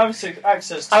man, I don't have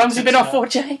access to How long's it been off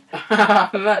internet.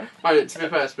 for, Jay? Mate, to be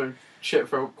fair, it's been shit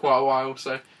for quite a while,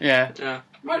 so Yeah. yeah.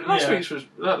 Mate, last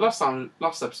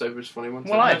episode was funny, wasn't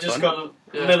Well, it? I had just fun. got a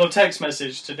Yeah. little text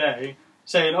message today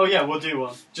saying, "Oh yeah, we'll do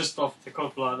one," just off the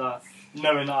cuff like that,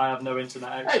 knowing that I have no internet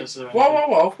Hey, access. or anything.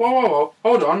 whoa.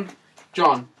 Hold on.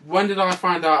 John, when did I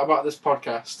find out about this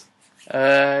podcast?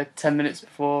 10 minutes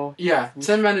before. Yeah,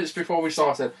 10 minutes before we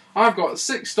started. I've got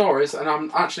 6 stories and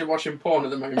I'm actually watching porn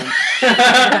at the moment.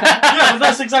 Yeah, but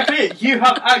that's exactly it. You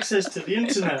have access to the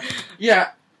internet. Yeah,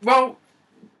 well,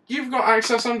 you've got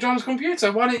access on John's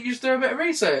computer. Why didn't you just do a bit of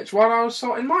research while I was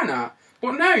sorting mine out?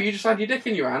 But no, you just had your dick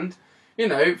in your hand,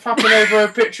 fapping over a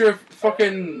picture of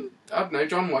fucking, I don't know,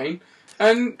 John Wayne.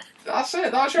 And that's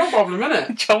it. That's your problem, isn't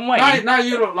it? John Wayne. Now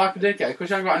you look like a dickhead because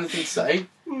you haven't got anything to say.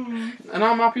 And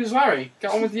I'm happy as Larry.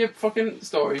 Get on with your fucking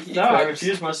story. You No, I pricks.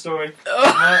 refuse my story.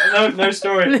 No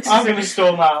story. I'm going to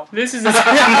storm out. This is. You're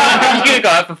gonna go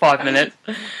out for 5 minutes.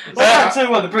 Well, I'll tell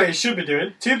you what the British should be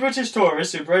doing. 2 British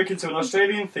tourists who broke into an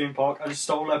Australian theme park and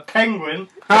stole a penguin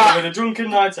with a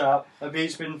drunken night out have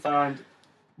each been fined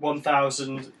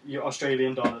 1,000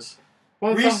 Australian dollars.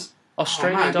 Well, Reese-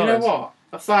 Australian man, dollars. You know what?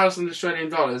 1,000 Australian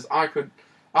dollars. I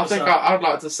What's think that? I'd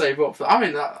like to save up for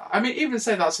that. I mean, even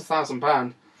say that's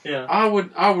 £1,000. Yeah. I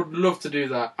would love to do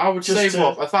that. I would Just save to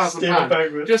up £1,000 steal a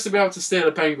penguin. just to be able to steal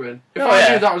a penguin. If Oh, I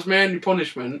yeah. knew that was my only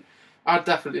punishment, I'd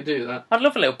definitely do that. I'd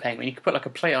love a little penguin. You could put like a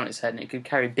plate on its head and it could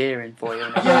carry beer in for you.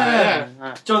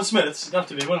 Yeah. John Smith's, it'd have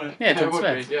to be, wouldn't it? Yeah, it John would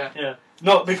Smith. be, yeah. Yeah.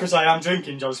 Not because I am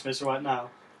drinking John Smith's right now,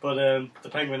 but the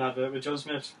penguin advert with John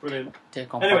Smith's brilliant.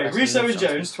 Anyway, Rhys Owen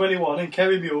Jones, 21, and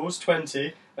Kerry Mules,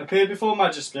 20, appeared before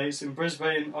magistrates in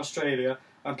Brisbane, Australia,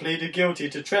 and pleaded guilty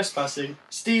to trespassing,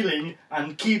 stealing,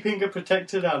 and keeping a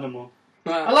protected animal.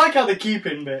 I like how the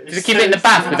keeping bit. Did they keep it in the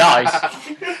bath with ice?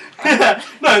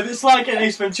 No, it's like in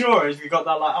Ace Ventura. You got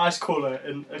that like ice cooler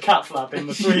and a cat flap in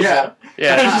the freezer. Yeah.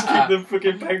 Yeah. Just keep the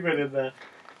fucking penguin in there.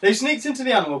 They sneaked into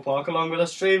the animal park along with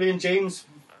Australian James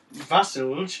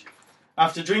Vassilge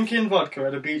after drinking vodka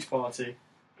at a beach party.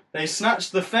 They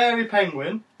snatched the fairy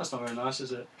penguin. That's not very nice,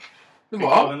 is it? Calling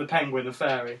What? the penguin a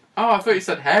fairy. Oh, I thought you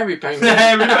said hairy penguin. The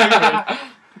hairy penguin.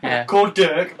 Yeah. Called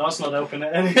Dirk. That's not helping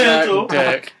it any at all.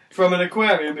 Dirk. From an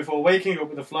aquarium before waking up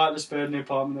with a flightless bird in the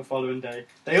apartment the following day.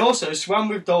 They also swam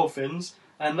with dolphins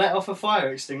and let off a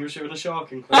fire extinguisher in a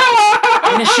shark enclosure.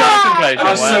 In a shark enclosure. I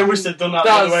wow. so wish they'd done that the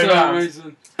other That's way so round.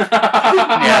 amazing.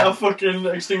 Let a fucking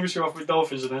extinguisher off with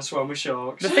dolphins and then swam with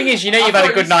sharks. The thing is, you know you've had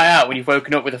a good night out when you've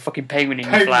woken up with a fucking penguin in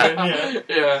your flat. Penguin,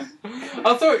 yeah. Yeah.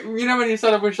 I thought, you know when you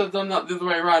said I wish I'd done that the other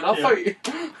way around,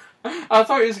 Yeah. I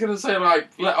thought he was going to say, like,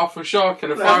 let off a shark in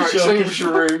a Let fire off a shark in-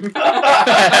 extinguisher room.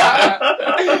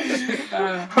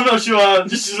 I'm not sure I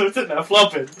just sitting there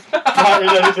flopping. Fighting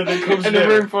anything that comes in a near.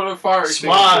 room full of fire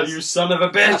Smile, extinguishers. you son of a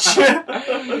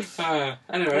bitch!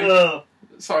 Anyway, Ugh.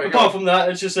 sorry. go Apart on. from that,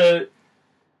 it's just a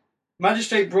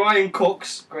Magistrate Brian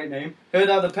Cooks, great name, heard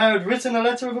how the pair had written a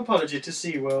letter of apology to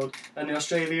SeaWorld and the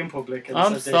Australian public and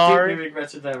I'm said sorry. they deeply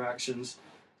regretted their actions.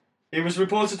 He was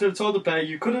reported to have told the pair,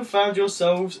 "You could have found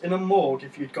yourselves in a morgue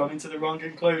if you'd gone into the wrong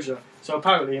enclosure." So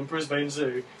apparently in Brisbane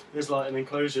Zoo, there's like an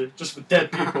enclosure just for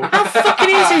dead people. How fucking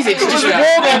easy is it to just Yeah.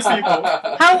 walk Dead in? people.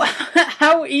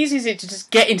 How easy is it to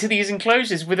just get into these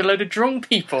enclosures with a load of drunk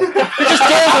people? The just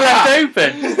doors are left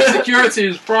open. Security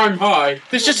is prime high.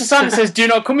 There's just a sign that says "Do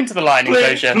not come into the lion Please,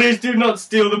 enclosure." please do not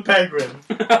steal the penguin.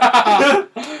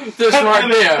 Just right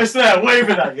And there. It's there,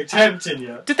 waving at you, tempting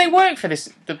you. Did they work for this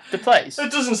the place?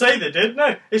 It doesn't say they did,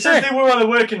 no. It says Yeah. they were on a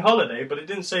working holiday, but it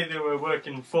didn't say they were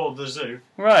working for the zoo.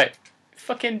 Right.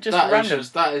 Fucking just random.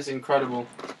 That is incredible.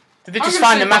 Did they I'm just gonna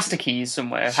find say the that- master keys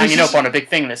somewhere, hanging up on a big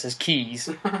thing that says keys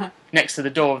next to the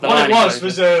door of the What lion it was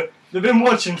enclosure? they've been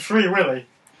watching Free Willy,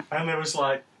 and it was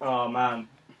like, oh man,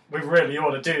 we really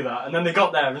ought to do that. And then they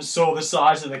got there and saw the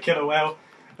size of the killer whale.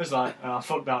 It was like, oh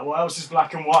fuck that, what else is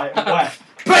black and white and wet?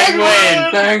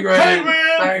 Penguin! Penguin! Penguin!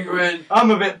 Penguin! I'm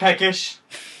a bit peckish.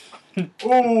 Ooh,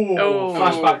 Oh.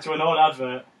 flashback to an old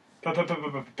advert.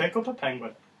 Pick up a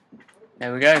penguin.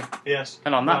 There we go. Yes.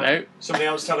 And on that Right. note, Somebody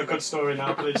else tell a good story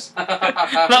now, please.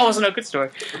 that wasn't a good story.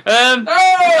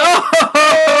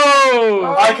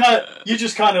 Oh! I can't. You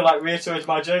just kind of like reiterated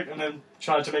my joke and then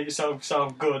tried to make yourself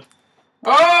sound good.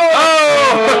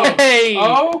 Oh! Hey!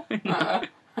 Oh!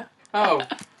 Oh.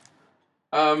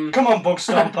 Come on, Bug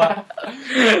Stomper.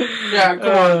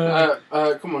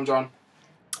 Yeah, come on, John.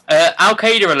 Al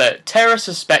Qaeda alert: terror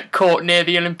suspect caught near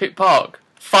the Olympic Park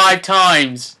 5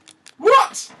 times.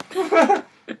 What?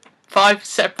 5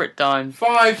 separate times.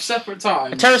 5 separate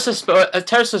times. A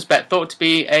terror suspect thought to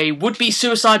be a would-be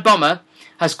suicide bomber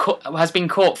has been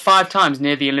caught 5 times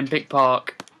near the Olympic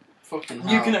Park. Fucking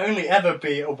You hell. can only ever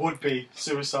be a would-be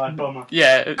suicide bomber.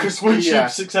 Yeah. Because once Yeah. you're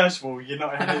successful, you're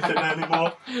not anything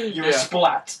anymore. You're a Yeah.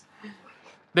 splat.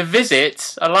 The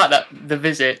visit, I like that, the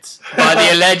visit by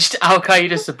the alleged Al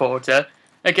Qaeda supporter,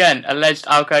 again, alleged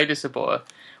Al Qaeda supporter,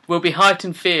 will be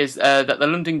heightened fears that the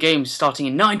London Games starting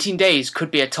in 19 days could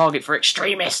be a target for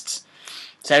extremists.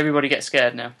 So everybody gets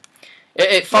scared now.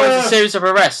 It follows a series of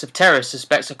arrests of terror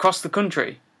suspects across the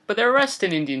country. But they're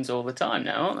arresting Indians all the time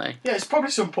now, aren't they? Yeah, it's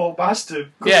probably some poor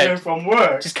bastard coming Yeah. home from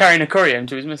work. Just carrying a curry home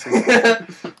to his missus.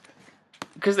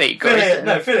 Because they eat curry.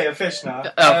 Fillet of fish now.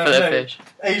 Oh, fillet of no, fish.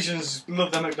 Asians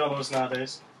love their McDonald's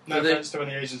nowadays. No Do they? offense to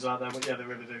any Asians out there, but yeah, they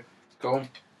really do. Go on.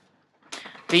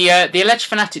 The alleged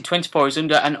fanatic 24 is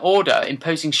under an order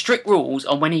imposing strict rules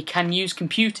on when he can use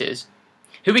computers.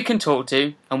 who he can talk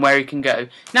to, and where he can go.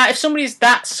 Now, if somebody's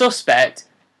that suspect,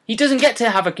 he doesn't get to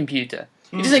have a computer.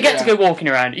 He doesn't get to go walking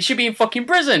around. He should be in fucking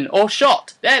prison or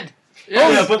shot, dead.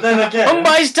 Yeah, but then again, Hung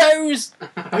by his toes.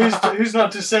 who's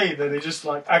not to say that he just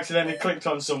like accidentally clicked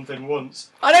on something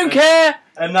once? I don't care.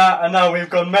 And now we've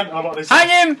gone mental about this. Hang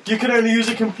him. You can only use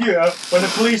a computer when a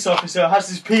police officer has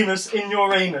his penis in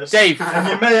your anus. Dave. And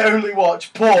you may only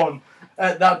watch porn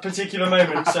at that particular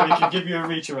moment, so he can give you a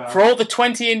reach around. For all the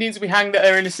 20 Indians we hang that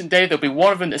are innocent, Dave, there'll be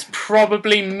one of them that's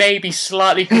probably, maybe,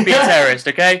 slightly could be a terrorist,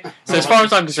 okay? So as far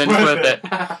as I'm concerned, it's worth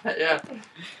it.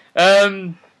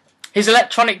 Yeah. His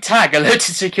electronic tag alerted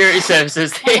security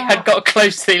services that he had got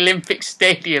close to the Olympic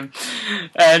Stadium,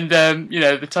 and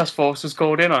the task force was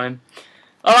called in on him.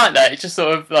 I like that. It's just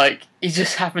sort of like he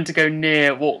just happened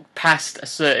to walk past a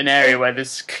certain area where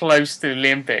there's close to the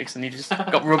Olympics, and he just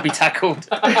got rugby tackled.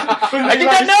 I did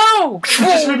not know.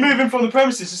 Just remove him from the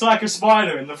premises. It's like a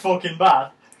spider in the fucking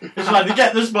bath. It's like they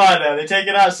get the spider, they take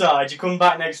it outside, you come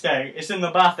back next day, it's in the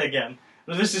bath again.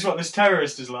 But this is what this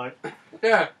terrorist is like.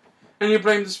 Yeah. And you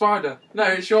blame the spider. No,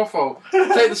 it's your fault.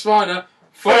 Take the spider,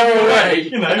 throw it away.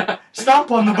 You know, stamp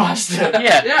on the bastard.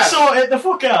 Yeah. Sort it the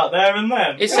fuck out there and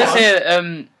then. It says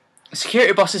here,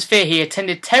 security bosses fear he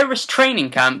attended terrorist training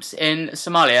camps in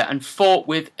Somalia and fought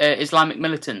with Islamic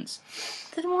militants.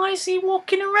 Then why is he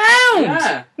walking around?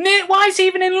 Yeah. Why is he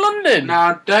even in London?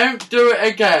 Now, don't do it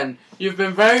again. You've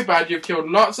been very bad. You've killed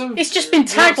lots of... He's just been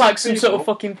tagged lots like some sort of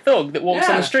fucking thug that walks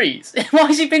on Yeah. the streets. Why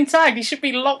has he been tagged? He should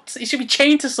be locked. He should be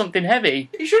chained to something heavy.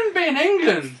 He shouldn't be in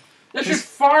England. They should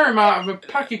fire him out of a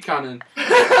packy cannon.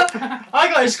 I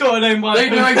got escorted home by They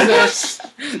the do police.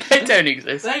 exist. They don't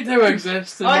exist. They do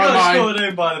exist. In I my got mind. escorted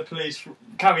home by the police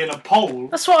carrying a pole.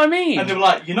 That's what I mean. And they were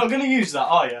like, "You're not going to use that,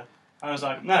 are you?" And I was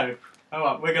like, "No." Oh,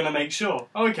 well, we're going to make sure.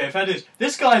 Oh, okay, fair dues.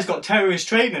 This guy's got terrorist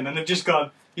training and they've just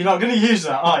gone, "You're not going to use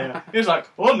that, are you?" He was like,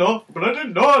 "Oh no, bloody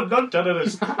no, I'm not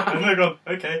terrorist." And they're gone,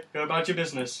 "Okay, go about your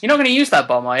business." You're not going to use that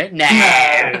bomb, are you? No.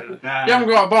 Nah, You haven't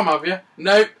got a bomb, have you?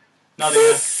 Nope. not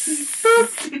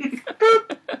even.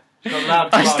 Not allowed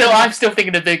to lie. I'm still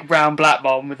thinking the big brown black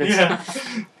bomb with Yeah.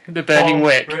 the burning Bomb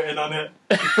wick. written on it.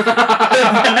 With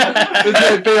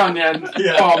the B on the end.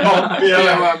 Yeah. Bomb.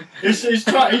 Yeah. BOM. He's he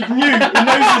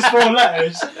knows his 4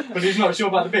 letters, but he's not sure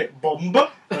about the bit bomba.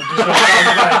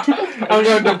 I'm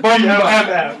going to bomb.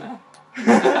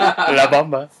 La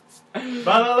bomba.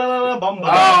 Bomba.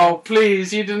 Oh,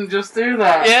 please, you didn't just do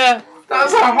that. Yeah.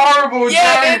 That's a horrible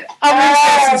Yeah, joke. I'm an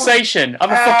Oh. instant sensation.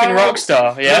 I'm a fucking rock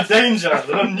star, yeah? The danger,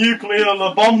 the nuclear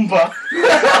la bomba.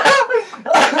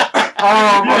 Oh,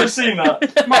 Have you my, ever seen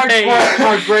that?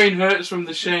 my brain hurts from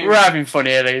the shame. We're having fun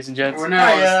here, ladies and gents. Well,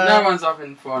 Hiya. no one's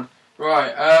having fun.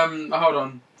 Right,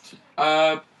 hold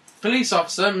on. Police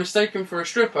officer mistaken for a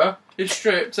stripper is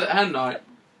stripped at hen night.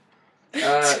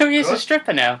 So he's a what?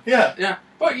 stripper now. Yeah. Yeah,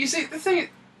 but you see, the thing,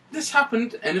 this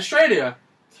happened in Australia.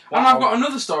 And Wow. I've got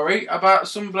another story about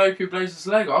some bloke who blows his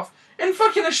leg off in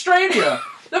fucking Australia.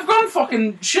 They've gone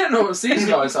fucking shit nuts, these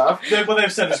guys have. What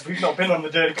they've said is we've not been on the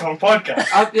Dirty Kong podcast.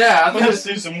 I think Let's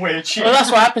do some weird shit. Well,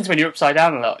 that's what happens when you're upside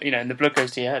down a lot, and the blood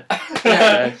goes to your head.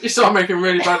 yeah, you start making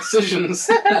really bad decisions.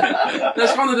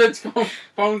 Let's go on the Dirty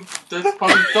Kong.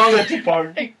 Dirty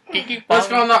Kong. Let's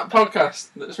go on that podcast.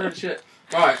 That's really shit.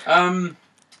 Right,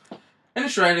 in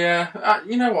Australia,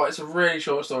 you know what? It's a really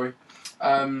short story.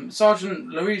 Sergeant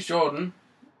Louise Jordan.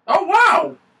 Oh,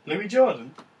 wow! Louis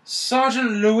Jordan.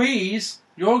 Sergeant Louise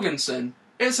Jorgensen.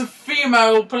 It's a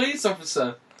female police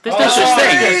officer. There's no such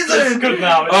thing. It's good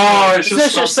now. Oh, it's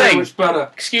There's just no got such so thing. much better.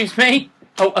 Excuse me?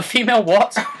 Oh, a female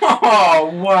what?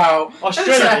 Oh, wow.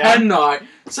 Australia. It's a hen night.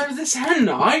 So this hen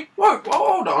night... Whoa,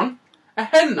 hold on. A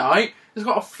hen night has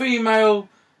got a female...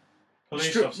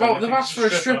 Police Stri- officer, well, I they've think asked it's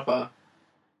for a stripper.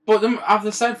 But have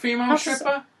they said female How's-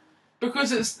 stripper?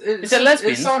 Because it's Is it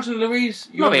lesbians? It's Sergeant Louise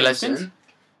Might be Jorgensen lesbians.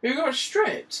 who got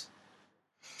stripped.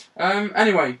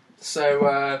 Anyway,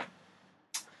 so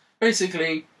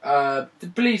basically, the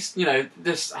police,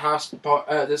 this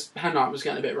this hen night was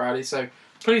getting a bit rowdy, so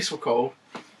police were called,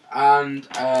 and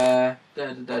yeah,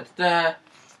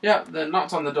 they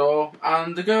knocked on the door,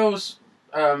 and the girls,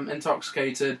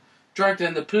 intoxicated, dragged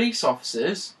in the police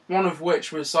officers, one of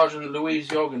which was Sergeant Louise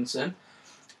Jorgensen,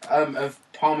 of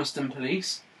Palmerston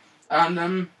Police,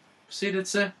 and proceeded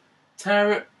to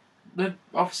tear the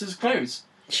officers' clothes.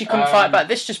 She couldn't fight back.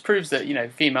 This just proves that,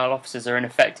 female officers are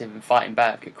ineffective in fighting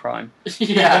back at crime.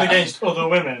 And against other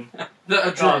women. that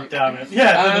are God drunk. damn it.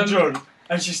 Yeah, they're Um, drunk.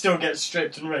 And she still gets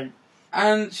stripped and raped.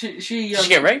 And she Did she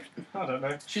get raped? I don't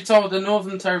know. She told the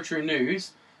Northern Territory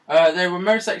News, they were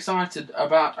most excited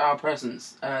about our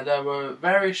presence. There were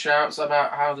various shouts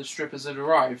about how the strippers had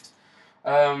arrived.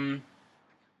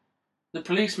 the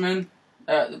policeman.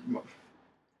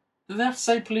 Do they have to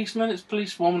say policeman? It's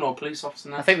policewoman or police officer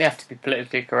now. I think they have to be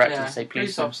politically correct Yeah, and say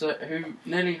police policeman. officer who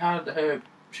nearly had her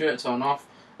shirt torn off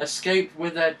escaped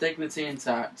with their dignity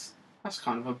intact. That's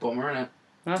kind of a bummer, isn't it?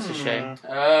 That's a shame.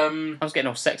 Um, I was getting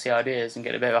all sexy ideas and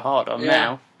getting a bit of a hard on.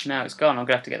 Yeah. Now it's gone. I'm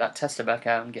gonna have to get that Tesla back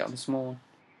out and get on the small one.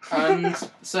 and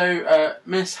so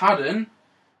Miss Haddon,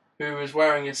 who was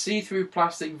wearing a see-through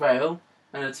plastic veil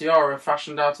and a tiara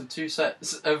fashioned out of 2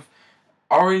 sets of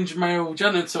orange male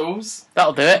genitals,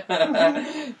 That'll do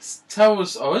it.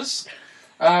 tells us,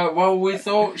 well, we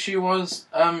thought she was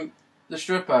the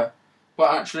stripper,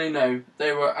 but actually no,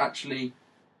 they were actually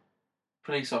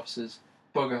police officers.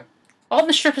 Bugger. Aren't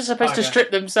the strippers supposed to yeah.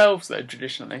 strip themselves though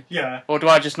traditionally? Yeah. Or do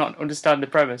I just not understand the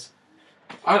premise?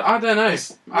 I don't know.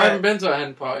 It's- I haven't yeah. been to a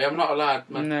hen party. I'm not allowed.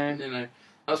 No. You know,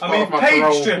 that's I part mean, of my paid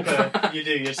parole. stripper you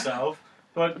do yourself,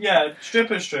 but yeah,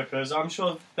 strippers. I'm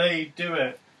sure they do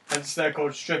it, and they're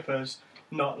called strippers,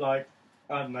 not like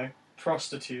I don't know,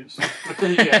 prostitutes.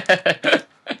 Yeah.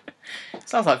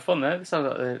 Sounds like fun though. It sounds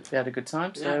like they had a good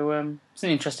time. So it's an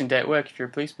interesting day at work if you're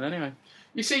a policeman anyway.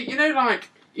 You see, like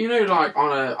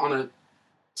on a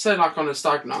say like on a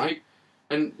stag night,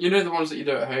 and you know the ones that you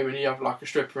do at home, and you have like a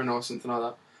stripper in or something like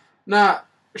that. Now,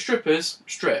 strippers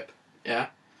strip, yeah.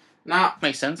 Now,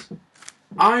 Makes sense.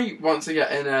 I want to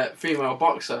get in a female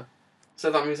boxer,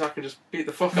 so that means I can just beat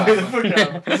the fuck out Beat of the her. fuck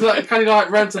out of her. It's like, can you like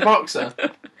rent a boxer?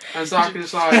 And so I can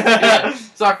just like, yeah,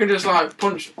 so I can just like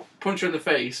punch her in the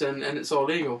face, and it's all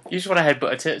legal. You just want to headbutt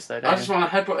her tits though, don't I just want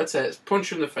to headbutt her tits, punch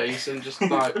her in the face, and just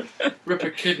like rip a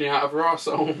kidney out of her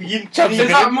arsehole. You Is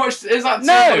that much? Is that too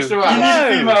No. much to You ask? need No.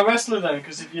 a female wrestler then,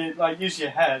 because if you like use your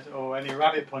head or any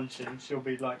rabbit punching, she'll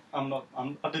be like,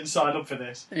 I didn't sign up for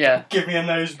this. Yeah. Give me a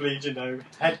nosebleed,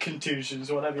 head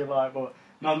contusions, whatever you like, but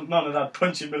none of that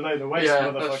punching below the waist, Yeah,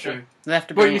 motherfucker. that's true. They have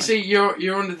to But bring you like- see,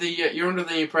 you're under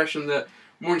the impression that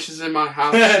once she's in my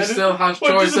house, she still has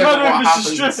Well, it choice doesn't over matter what if it's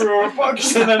a happens. stripper or a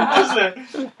boxer then, does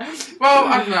it? Well,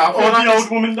 I don't know. I feel Or like the it's- old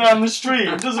woman down the street,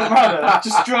 it doesn't matter.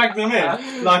 Just drag them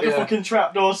in like a Yeah. fucking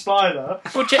trapdoor spider.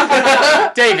 Well,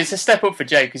 Dave, it's a step up for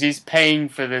Jay because he's paying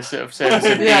for the sort of service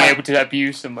of being Yeah. able to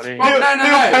abuse somebody. Well,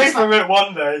 He'll pay it's for it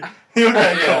one day. He'll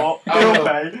get Yeah. caught. I He'll will.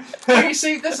 pay. But you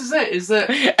see, this is it. Is that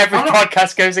Every I'm not-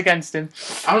 podcast goes against him.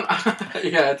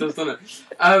 yeah, it does, doesn't it?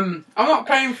 I'm not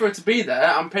paying for it to be there.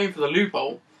 I'm paying for the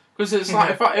loophole. Because it's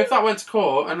like if that went to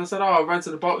court and I said, "Oh, I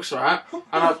rented a boxer out,"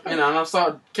 and I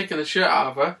started kicking the shit out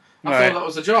of her, I Right. thought that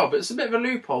was a job. It's a bit of a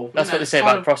loophole. That's isn't what it? they It's say kind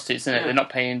about of- prostitutes, isn't it? yeah. They're not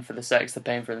paying for the sex; they're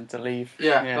paying for them to leave.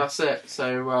 Yeah, that's it.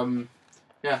 So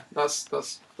yeah, that's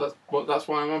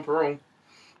why I'm on parole.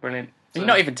 Brilliant. So- You're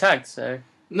not even tagged, so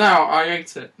No, I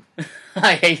hate it.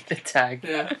 I hate the tag.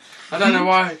 Yeah, I don't know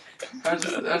why. I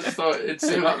just thought it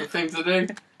seemed like the thing to do.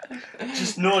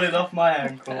 Just gnawed it off my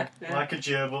ankle like a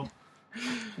gerbil.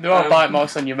 There are bite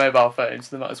marks on your mobile phone,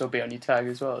 so they might as well be on your tag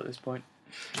as well at this point.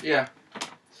 Yeah.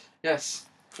 Yes,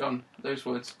 John. Those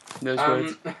words. Those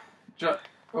words.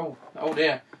 Oh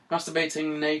dear.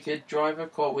 Masturbating naked driver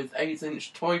caught with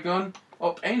 8-inch toy gun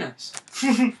up anus.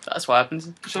 That's what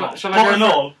happens. Shall I What go and for it?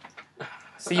 all?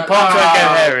 So your palms won't go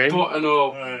hairy. Butt and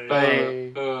all.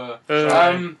 Hey.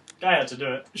 Um, Guy had to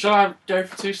do it. shall I go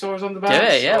for 2 stories on the Do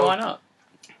bounce? it, yeah, or- why not?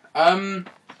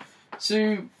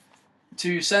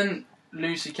 To St.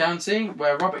 Lucie County,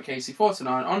 where Robert Casey,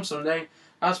 49, on Sunday,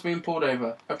 has been pulled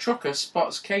over. A trucker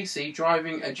spots Casey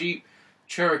driving a Jeep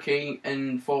Cherokee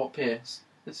in Fort Pierce.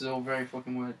 This is all very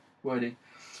fucking wordy.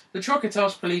 The trucker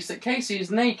tells police that Casey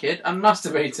is naked and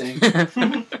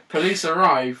masturbating. Police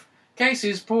arrive. Casey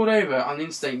is pulled over on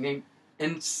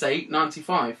Interstate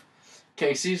 95.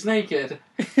 Casey is naked.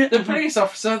 The police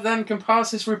officer then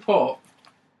compiles his report.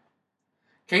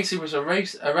 Casey was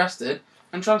arrested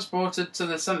and transported to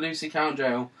the St. Lucie County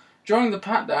Jail. During the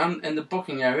pat-down in the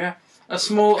booking area, a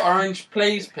small orange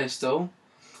blaze pistol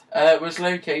was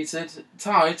located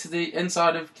tied to the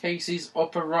inside of Casey's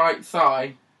upper right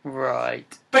thigh.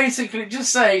 Right. Basically,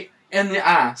 just say in the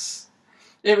ass.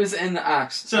 It was in the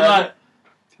ass. So like,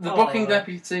 the booking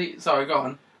deputy. Sorry, go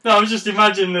on. no, I was just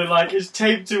imagining that like it's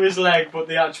taped to his leg, but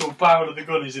the actual barrel of the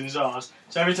gun is in his arse.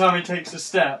 So every time he takes a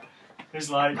step,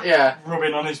 he's like Yeah.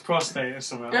 rubbing on his prostate or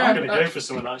something. Yeah, I'm gonna go that's- for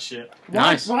some of that shit.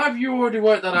 Nice. Why have you already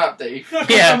worked that out, Dave? Yeah, 'cause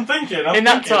Yeah. I'm thinking. In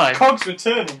that time. cogs were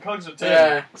turning.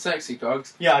 Yeah, sexy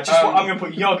cogs. Yeah, I'm gonna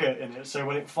put yogurt in it, so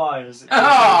when it fires,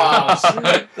 Ah,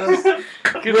 that's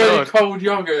Good really lord. cold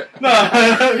yogurt. no,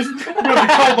 it's gonna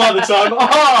be cold by the time.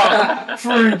 Ah,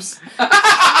 frubes.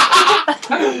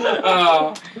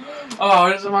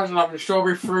 Oh, just imagine having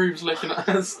strawberry frubes licking at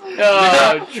us.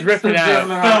 Oh, dripping out.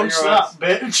 Bounce that,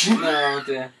 bitch. No,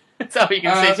 dear. That's how you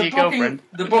can say to your girlfriend.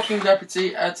 The booking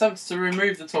deputy attempted to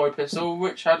remove the toy pistol,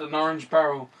 which had an orange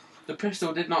barrel. The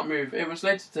pistol did not move. It was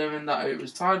later determined that it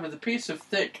was tied with a piece of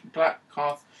thick black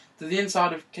cloth to the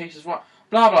inside of cases. What?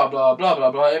 Blah blah blah blah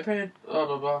blah blah. It appeared. Blah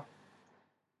blah blah.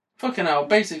 Fucking hell.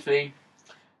 Basically,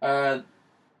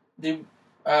 the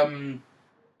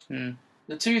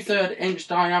 2/3 inch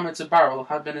diameter barrel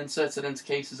had been inserted into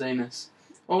Case's anus.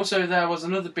 Also, there was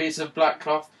another piece of black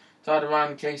cloth tied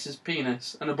around Case's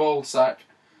penis and a ball sack.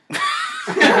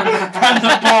 And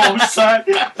a ball sack.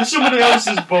 For somebody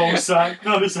else's ball sack,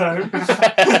 not his own.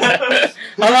 I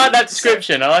like that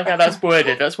description. I like how that's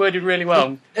worded. That's worded really well.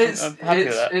 I'm happy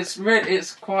with that.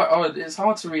 It's quite odd. It's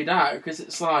hard to read out because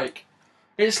it's like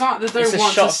they It's don't a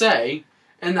want shot. to say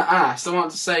in the ass. They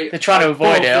want to say They're trying to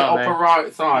avoid above it, the aren't upper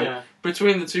right thigh, Yeah.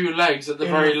 between the two legs at the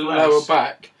In very the flesh. lower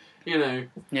back. You know,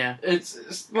 Yeah.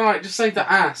 it's like just say the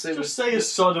ass. Just say he's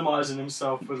sodomising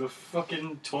himself with a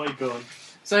fucking toy gun.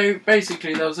 So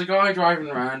basically, there was a guy driving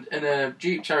around in a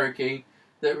Jeep Cherokee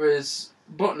that was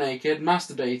butt naked,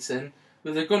 masturbating,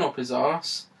 with a gun up his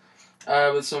arse,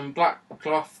 with some black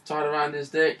cloth tied around his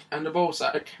dick and a ball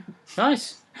sack.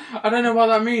 Nice. I don't know what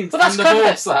that means. Well, that's and the clever.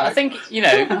 ball sack. I think,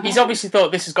 he's obviously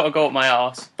thought this has got to go up my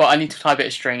arse, but I need to tie a bit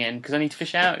of string in because I need to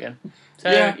fish it out again.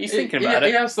 So he's thinking about He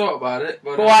it. has thought about it.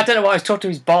 But, Well, I don't know why I was talking to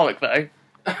his bollock, though.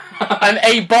 And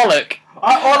a bollock. All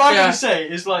I Yeah. can say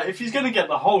is, like, if he's going to get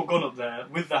the whole gun up there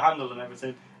with the handle and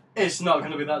everything, it's not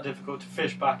going to be that difficult to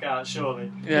fish back out,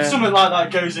 surely. Yeah. If something like that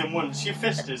goes in once, your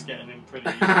fist is getting in pretty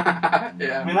easy. I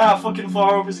yeah. mean, how fucking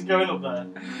far up is it going up there?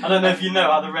 I don't know if you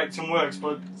know how the rectum works,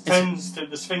 but the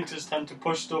sphincters tend to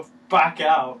push stuff back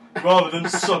out rather than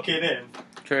suck it in.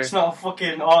 True. It's not a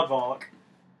fucking aardvark.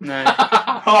 No.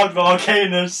 Aardvark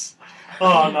anus.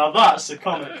 Oh, now that's a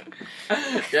comic.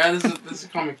 Yeah, there's a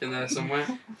comic in there somewhere.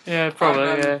 Yeah, probably,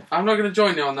 yeah. I'm not going to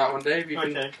join you on that one, Dave. You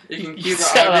can Okay. you can You keep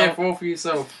set that idea out. for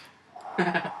yourself.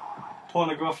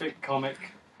 Pornographic comic.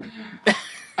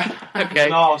 Okay.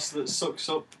 An arse that sucks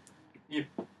up your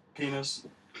penis.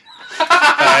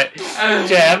 Alright.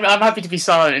 Jay, I'm happy to be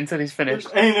silent until he's finished.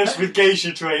 Anus with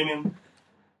geisha training.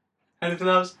 Anything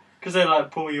else? Because they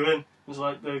like pull you in. It's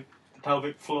like the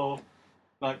pelvic floor,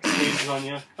 like squeezes on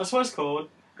you. That's what it's called.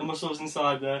 The muscles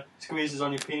inside there squeezes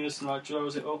on your penis and like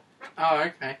draws it up. Oh,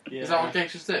 okay. Yeah. Is that what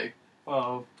geishas do?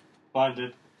 Well, mine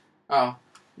did. Oh,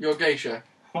 you're geisha.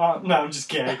 No, I'm just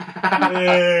gay.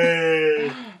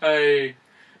 Hey. Hey.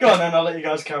 Go on then, I'll let you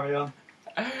guys carry on.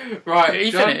 Right, Are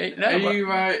you John, finished? No, are but-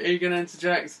 you going to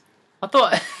interject? I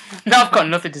thought... no, I've got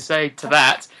nothing to say to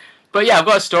that. But yeah, I've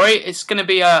got a story. It's going to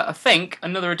be, I think,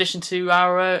 another addition to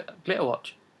our Glitter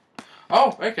Watch.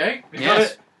 Oh, okay. You got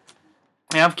Yes. it?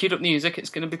 Yeah, I've queued up music. It's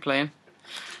going to be playing.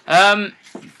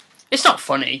 It's not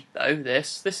funny, though,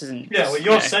 this. This isn't... Yeah, well, just,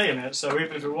 you're you know. saying it, so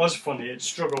even if it was funny, it'd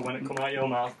struggle when it come out your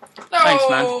mouth. Thanks,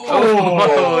 man.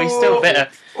 Oh, He's still bitter.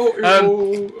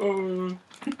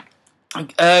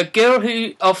 A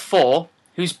girl of four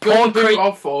whose porn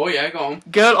of 4, yeah, go on.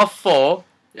 girl of four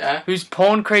Yeah. whose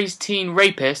porn crazed teen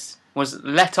rapist was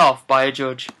let off by a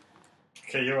judge.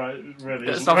 Okay, you're right. It really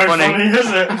That's isn't not very funny. is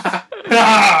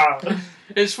it?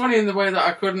 It's funny in the way that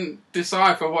I couldn't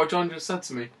decipher what John just said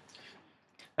to me.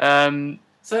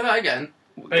 Say that again.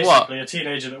 Basically, a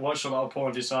teenager that watched a lot of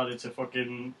porn decided to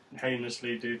fucking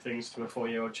heinously do things to a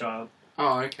 4-year-old child.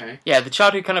 Oh, okay. Yeah, the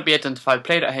child who cannot be identified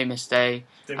played at home day,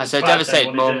 It I was said bad then devastated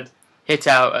what he mum. did. hit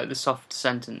out at the soft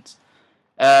sentence.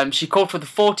 She called for the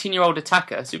 14-year-old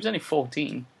attacker, so he was only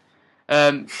 14,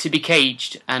 to be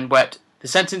caged and wept. The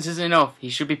sentence isn't enough. He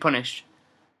should be punished.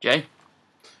 Jay?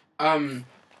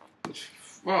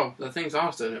 Well, the things I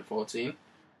was doing at 14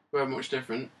 were much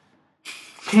different.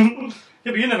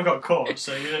 Yeah, but you never got caught,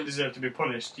 so you don't deserve to be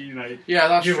punished. You know, Yeah,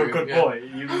 that's you true. were a good yeah. boy.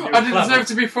 You were I didn't clever. deserve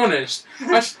to be punished.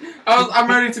 I'm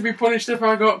ready to be punished if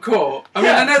I got caught. I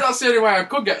mean, Yeah. I know that's the only way I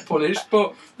could get punished,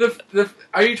 but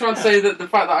are you trying to say that the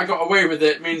fact that I got away with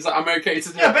it means that I'm okay to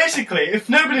do Yeah, it? basically, if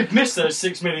nobody had missed those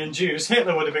 6 million Jews,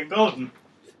 Hitler would have been golden.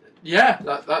 Yeah,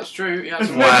 that's true. Yeah, If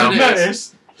that's Wow. nobody what it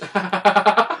noticed, is.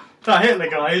 that Hitler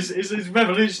guy is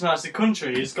revolutionised the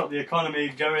country. He's got the economy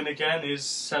going again. He's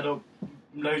set up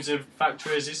loads of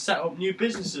factories. He's set up new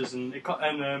businesses and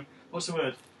what's the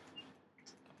word?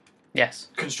 Yes.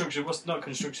 Construction. What's not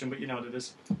construction, but you know what it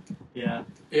is. Yeah,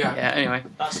 Yeah. Yeah, anyway.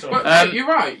 that stuff. But you're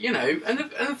right, you know, and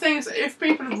the thing is, if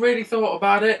people had really thought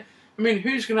about it, I mean,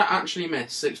 who's going to actually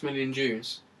miss 6 million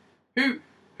Jews? Who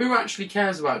actually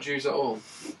cares about Jews at all?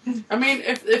 I mean,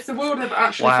 if the world had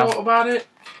actually Wow. thought about it,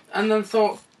 and then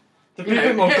thought, There'd you be a know,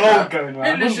 bit more Hitler- gold going around,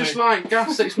 Hitler's wouldn't just there? like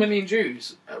gas 6 million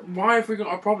Jews. Why have we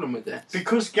got a problem with this?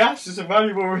 Because gas is a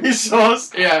valuable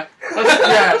resource. Yeah,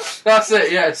 that's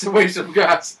it. Yeah, it's a waste of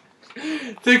gas.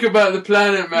 Think about the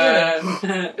planet,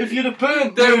 man. If you'd have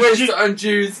burnt Don't those waste it on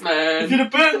Jews, man. if you'd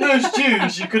have burnt those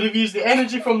Jews, you could have used the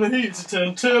energy from the heat to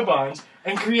turn turbines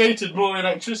and created more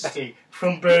electricity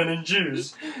from burning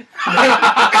Jews. Coal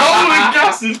and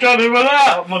gas is gonna run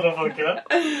out, motherfucker.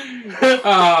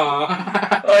 Oh.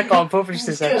 I can't publish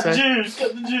this Get the episode. Jews,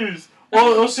 get the Jews.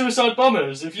 Or suicide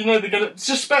bombers. If you know they're gonna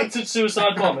suspected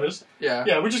suicide bombers,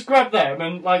 Yeah. we just grab them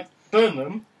and burn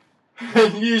them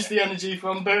and use the energy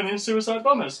from burning suicide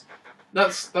bombers.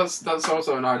 That's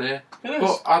also an idea. It is.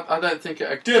 But I don't think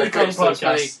it Do the Con equates to as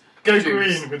many. podcast. Go Jews.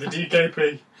 green with the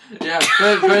DKP. Yeah,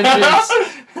 burn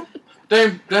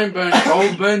Jews. Don't burn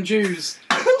coal, burn Jews.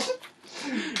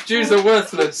 Jews are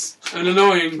worthless and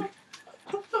annoying.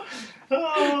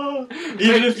 Oh,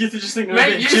 even if you just think they're a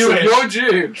Make bit use Jewish. of your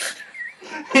Jew.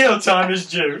 Your time is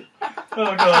Jew.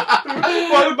 Oh god.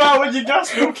 What about when your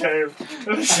gas bill came?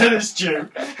 And they said it's Jew.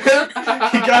 Your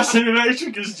gas and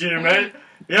electric is Jew, mate.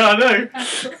 Yeah, I know.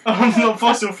 I'm not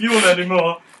fossil fuel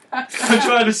anymore. I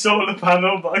tried a solar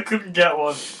panel, but I couldn't get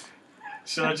one.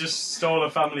 So I just stole a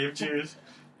family of Jews.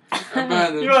 And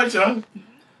burn them. You right, John?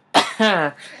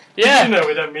 Yeah. You know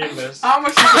we don't mean this. How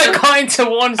much I got into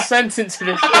one sentence of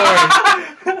this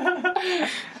story.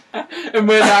 and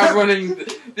we're now running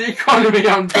the economy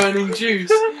on burning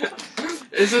Jews.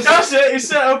 Is this That's it. He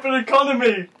set up an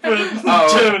economy for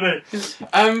Germany.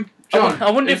 John?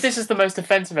 I wonder if this is the most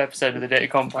offensive episode of the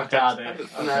Datacom I podcast. doubt it.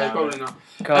 No, probably not.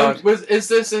 God. Is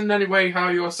this in any way how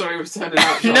your story was turning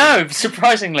out, John? No,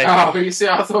 surprisingly. Oh, you see,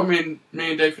 I thought me and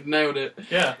David nailed it.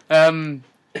 Yeah.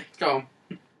 Go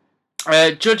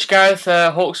on. Judge Gareth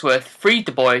Hawksworth freed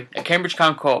the boy at Cambridge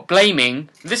Crown Court, blaming.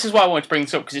 This is why I wanted to bring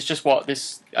this up because it's just what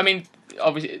this. I mean,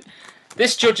 obviously,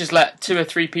 this judge has let 2 or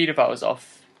 3 paedophiles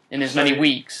off in as many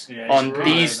weeks on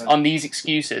these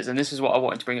excuses, and this is what I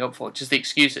wanted to bring it up for, just the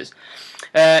excuses.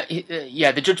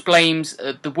 The judge blames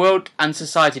the world and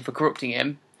society for corrupting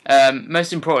him.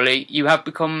 Most importantly,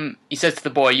 he says to the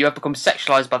boy, you have become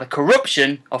sexualised by the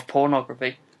corruption of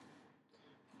pornography.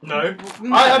 No.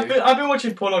 No. I've been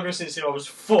watching pornography since I was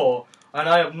 4, and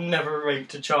I have never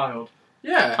raped a child.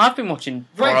 Yeah. I've been watching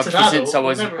Raped an pornography adult, since I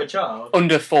was but never a child.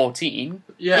 under 14.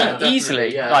 Yeah, Yeah, definitely,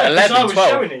 easily. Yeah. Like, Because 11, I was 12.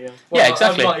 showing it you. Yeah,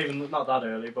 exactly. Not that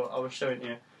early, but I was showing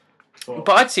you. Before.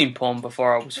 But I'd seen porn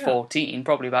before I was Yeah. 14,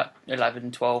 probably about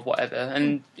 11, 12, whatever,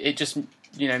 and it just,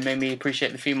 made me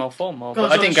appreciate the female form more. But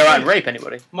God, I didn't go out and rape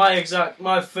anybody.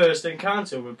 My first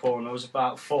encounter with porn, I was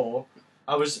about 4.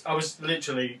 I wasn't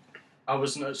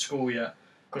at school yet,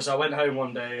 because I went home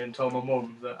one day and told my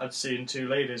mum that I'd seen 2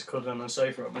 ladies cuddling on the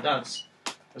sofa at my dad's.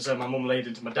 And so my mum laid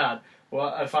into my dad.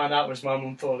 What I found out was my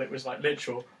mum thought it was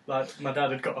literal, like my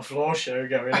dad had got a floor show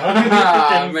going on in the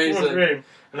front Amazing. room.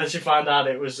 And then she found out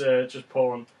it was just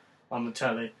porn on the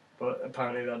telly. But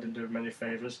apparently that didn't do him any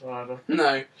favours either.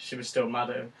 No. She was still mad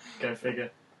at him. Go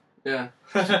figure. Yeah.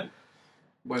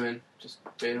 Women just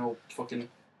being all fucking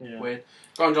Yeah. weird.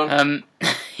 Go on, John.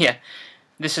 Yeah.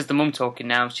 This is the mum talking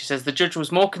now. She says the judge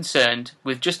was more concerned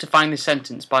with justifying the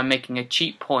sentence by making a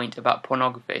cheap point about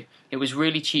pornography. It was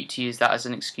really cheap to use that as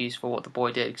an excuse for what the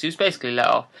boy did, because he was basically let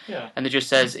off. Yeah. And the judge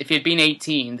says if he had been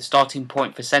 18, the starting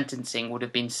point for sentencing would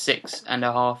have been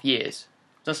 6.5 years.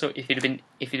 That's what, if he'd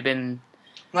have been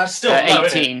That's still low,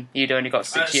 isn't it? 18, you'd only got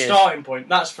 6 years. Starting point.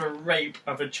 That's for rape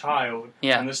of a child.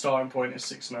 Yeah. And the starting point is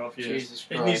 6.5 years. Jesus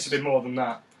It needs to be Christ. more than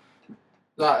that.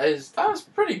 That's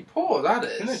pretty poor, that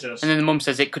Isn't it is. just? And then the mum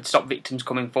says it could stop victims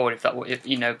coming forward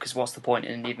because what's the point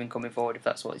in even coming forward if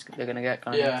that's what they're going to get,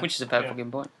 kind of, Yeah. which is a fair Yeah. fucking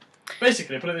point.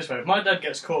 Basically, put it this way: if my dad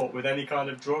gets caught with any kind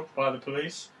of drug by the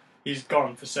police, he's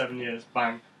gone for 7 years.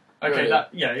 Bang. Okay,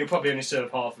 Really? he'll probably only serve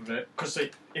half of it, because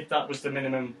if that was the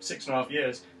minimum 6.5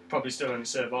 years, he'd probably still only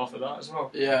serve half of that as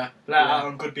well. Yeah. Let Yeah. out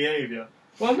on good behaviour.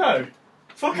 Well, no.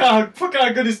 Fuck how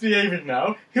good he's behaving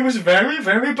now. He was very,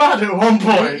 very bad at one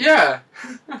point. Yeah.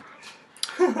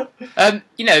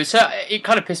 So it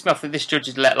kind of pissed me off that this judge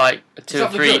had let like 2 or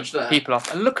that the 3 judge there? people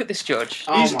off. And look at this judge.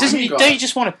 Oh my God. Don't you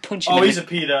just want to punch him? Oh, in he's the, a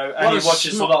pedo, What and a he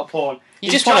watches snot. a lot of porn. you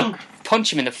It's just want to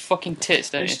punch him in the fucking tits,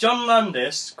 don't It's you? John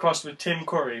Landis crossed with Tim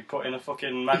Curry put in a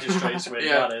fucking magistrate's wig,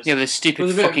 Yeah. that is. Yeah, with a stupid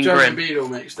With a bit fucking of Joe grin. Beadle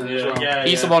mixed in as Yeah, well. yeah.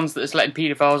 He's the ones that's letting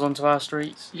paedophiles onto our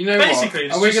streets. You know Basically, what?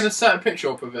 it's Are we just- going to set a picture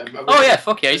up of him? Oh yeah,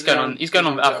 fuck yeah, he's Is going he on. on- He's going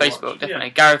on he's our on Glitter Facebook, Watch? definitely.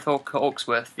 Yeah. Gareth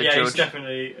Hawksworth, the Yeah, he's judge.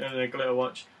 definitely in a glitter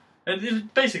watch. And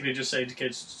it basically just saying to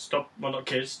kids, stop, well not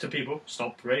kids, to people,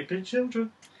 stop raping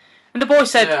children. And the boy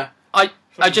said, Yeah.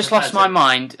 "I just lost my pathetic.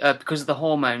 mind because of the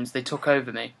hormones. They took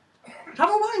over me." Have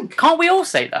a wank! Can't we all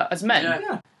say that as men?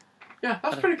 Yeah. Yeah,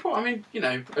 that's pretty poor. I mean,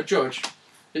 a judge.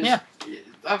 Yeah.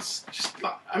 That's just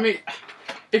like, I mean,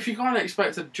 if you can't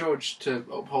expect a judge to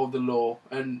uphold the law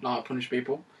and like punish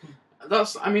people,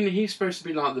 I mean, he's supposed to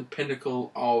be like the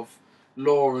pinnacle of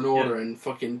law and order and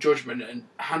fucking judgment and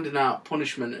handing out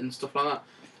punishment and stuff like that.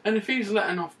 And if he's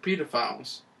letting off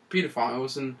paedophiles,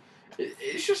 and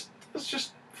it's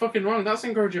just fucking wrong. That's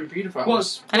encouraging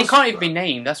paedophiles. And he can't even be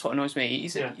named. That's what annoys me.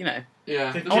 He's, you know.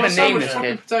 Yeah. I wanna name this fucking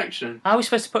kid. protection. How are we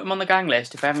supposed to put him on the gang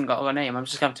list if I haven't got a name? I'm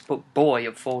just going to put boy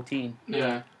of 14.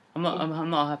 Yeah. I'm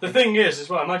not happy. The thing is, as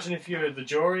well, imagine if you were the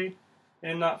jury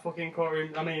in that fucking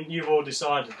courtroom. I mean, you've all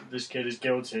decided that this kid is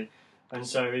guilty, and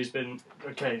so he's been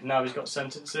now he's got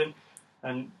sentencing,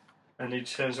 and he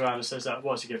turns around and says that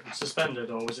what's he given? Suspended,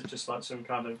 or was it just like some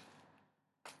kind of?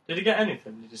 Did he get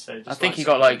anything? Did you say? Just I think like he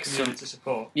got like community some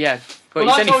support. Yeah, but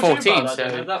Well, he's I only told you 14, about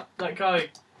that, so didn't I? that guy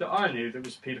that I knew that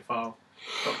was a paedophile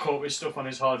got caught with stuff on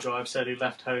his hard drive. Said he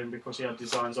left home because he had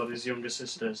designs on his younger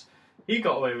sisters. He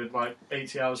got away with like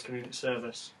 80 hours community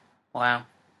service. wow.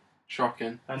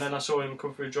 Shocking. And then I saw him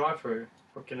come through a drive-through,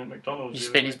 fucking at McDonald's. You the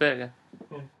spit other his day.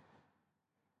 burger.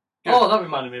 Oh, that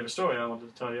reminded me of a story I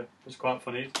wanted to tell you. It was quite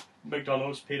funny.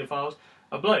 McDonald's, paedophiles.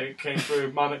 A bloke came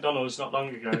through my McDonald's not long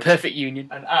ago The perfect union.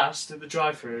 and asked at the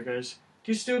drive-through, he goes,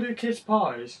 "Do you still do kids'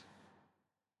 pies?"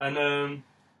 And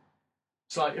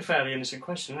it's like a fairly innocent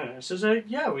question, isn't it? It says,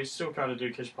 "Yeah, we still kind of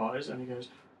do kids' pies." And he goes,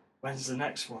 "When's the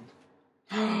next one?"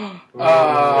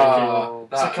 Oh,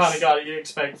 It's the kind of guy that you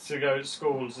expect to go to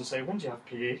schools and say, "When do you have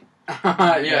PE?"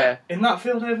 yeah. In that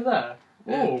field over there?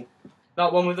 Yeah. Oh,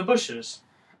 that one with the bushes?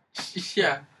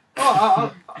 Yeah.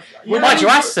 Oh, Why'd you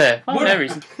ask, sir? Oh, Would- no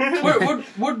reason.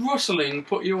 Would rustling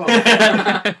put you on?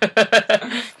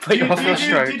 Put you off your do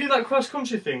stroke. you do that cross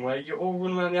country thing where you all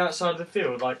run around the outside of the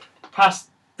field, like past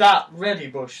that ready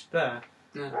bush there?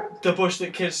 Yeah. The bush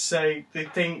that kids say they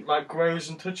think like grows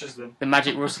and touches them. The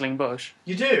magic rustling bush.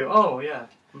 You do? Oh, yeah.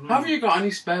 Mhm. Have you got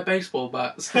any spare baseball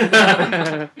bats?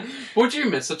 Would you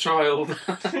miss a child?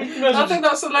 I think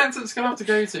that's the length it's going to have to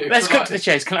go to. Let's So, cut like, to the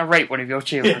chase. Can I rape one of your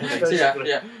children? Yeah. please? Yeah, Basically.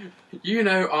 yeah. You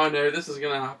know, I know this is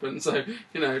going to happen. So,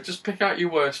 just pick out your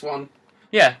worst one.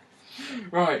 Yeah,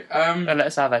 Right. and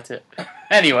let's have at it.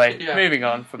 Anyway, Yeah. moving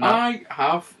on from that. I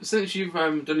have, since you've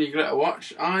done your glitter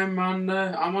watch, I'm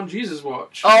on Jesus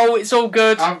watch. Oh, it's all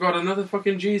good. I've got another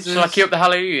fucking Jesus. Shall I cue up the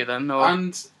hallelujah then? Or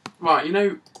And right,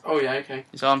 oh yeah, okay.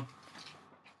 it's on.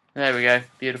 There we go.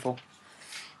 Beautiful.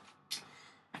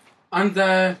 And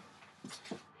there,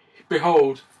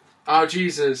 behold, our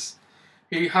Jesus,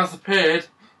 he hath appeared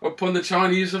upon the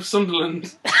Chinese of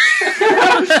Sunderland.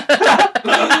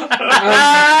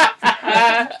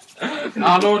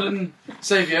 Our Lord and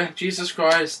Saviour, Jesus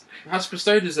Christ, has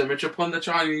bestowed his image upon the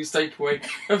Chinese takeaway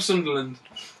of Sunderland.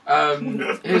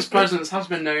 His presence has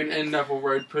been known in Neville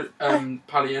Road,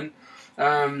 Pallion.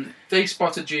 They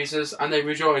spotted Jesus and they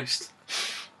rejoiced.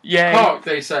 Yay. Hark,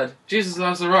 they said, Jesus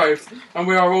has arrived and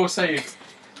we are all saved.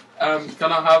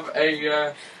 Can I have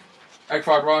a egg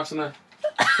fried rice and a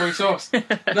free sauce?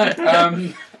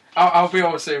 No, I'll be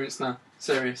all serious now.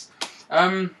 Serious.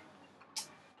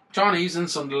 Chinese in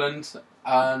Sunderland,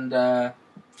 and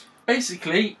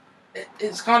basically,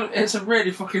 it's a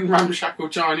really fucking ramshackle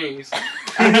Chinese,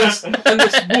 and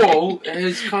this wall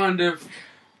is kind of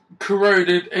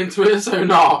corroded into its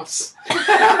own arse.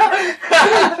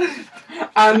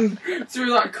 And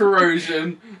through that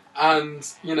corrosion and,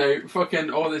 fucking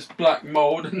all this black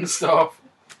mould and stuff,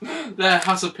 there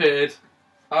has appeared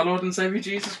our Lord and Saviour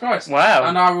Jesus Christ. Wow.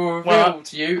 And I will reveal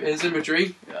to you his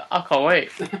imagery I can't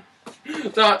wait.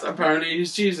 that apparently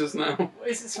is Jesus now.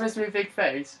 Is it supposed to be a big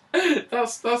face?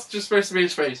 That's just supposed to be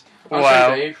his face. I'll Wow.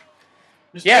 show you, Dave.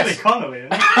 It's Yes. Billy Connolly,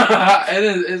 isn't it?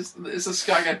 It is. It's a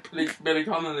skaghead Billy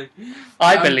Connolly.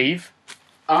 I Um, believe.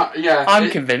 Yeah. I'm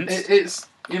convinced. It's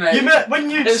You met when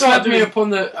you It's started led me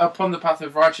doing... upon the path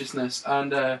of righteousness,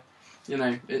 and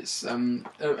it's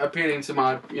appealing to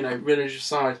my religious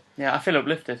side. Yeah, I feel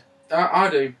uplifted. I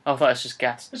do. I thought it's just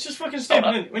gas. It's just fucking stupid.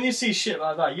 Isn't it? When you see shit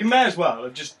like that, you may as well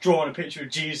have just drawn a picture of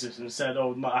Jesus and said,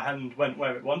 "Oh, my hand went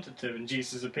where it wanted to, and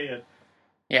Jesus appeared."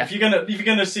 Yeah. If you're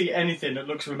gonna see anything that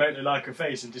looks remotely like a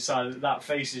face and decide that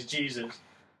face is Jesus,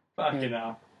 fucking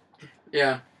hell.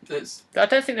 Yeah, it's. I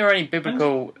don't think there are any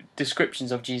biblical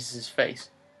descriptions of Jesus' face.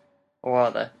 Or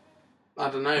are there? I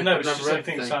don't know. No, I've it's never just read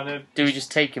everything the thing. kind of Do we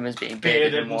just take him as being bearded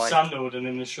bearded and and white? sandaled and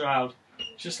in the shroud,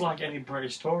 just like any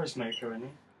British tourist maker, isn't he?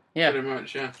 Yeah. Pretty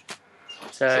much, yeah.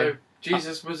 So, So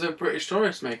Jesus was a British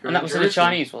tourist maker. and that in was in the Jerusalem.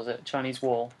 Chinese, was it? Chinese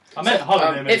wall. I meant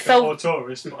holiday it maker felt- or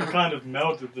tourist, but I kind of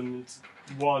melded them into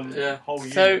one whole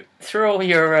unit. So, through all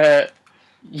your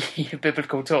your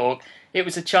biblical talk, it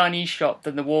was a Chinese shop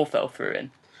that the wall fell through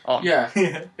in. On. Yeah,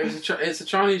 Yeah. it's a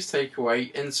Chinese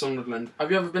takeaway in Sunderland. Have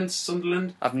you ever been to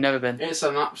Sunderland? I've never been. It's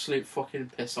an absolute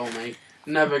fucking piss hole, mate.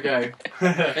 Never go.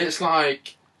 It's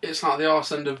like it's like the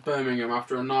arse end of Birmingham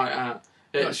after a night out.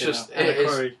 It's just and a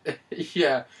curry.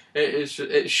 yeah, it is.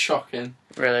 It's shocking.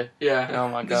 Really? Yeah. Oh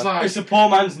my There's god. like, It's a poor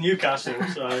man's Newcastle,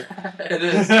 so. it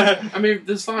is. I mean,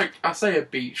 there's like I say a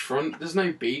beachfront. There's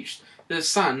no beach. There's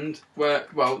sand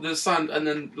there's sand and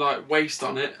then like waste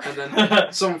on it, and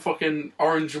then some fucking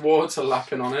orange water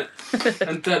lapping on it,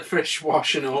 and dead fish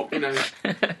washing up, you know.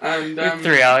 And With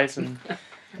 3 eyes and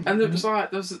there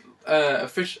was a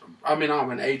fish. I mean, I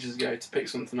went ages ago to pick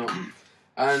something up,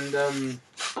 and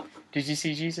did you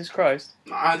see Jesus Christ?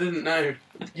 I didn't know.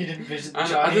 You didn't visit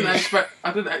the I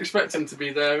didn't expect him to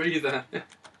be there either.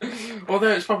 Although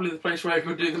it's probably the place where he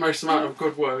could do the most amount of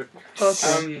good work.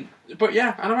 Okay. But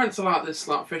yeah, and I went to like this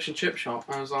like fish and chip shop,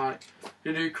 and I was like, "Do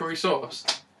you do curry sauce?"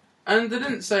 And they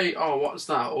didn't say, "Oh, what's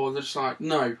that?" Or they're just like,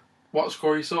 "No, what's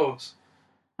curry sauce?"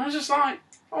 I was just like,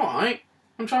 "All right,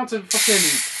 I'm trying to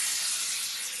fucking."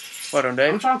 Well done, I'm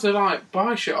Dave. trying to like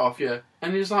buy shit off you,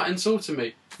 and he's like insulting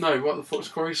me. No, what the fuck's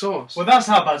curry sauce? Well, that's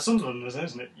how bad Sunderland is,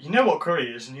 isn't it? You know what curry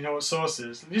is, and you know what sauce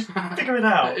is. Just figure it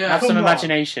out. Yeah. Have some Come on.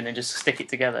 imagination and just stick it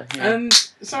together. You know? And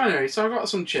so anyway, so I got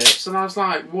some chips, and I was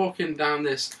like walking down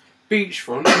this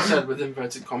beachfront, he said with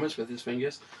inverted commas with his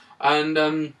fingers,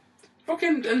 and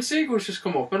fucking seagulls just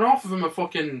come up, and half of them are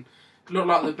fucking look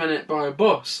like they've been hit by a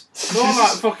bus. They're all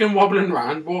like fucking wobbling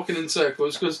around, walking in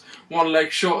circles because one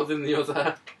leg's shorter than the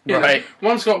other. You know, Right.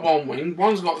 one's got one wing,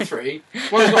 one's got three,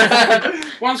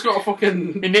 one's got a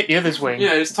fucking. You nick the other's wing. You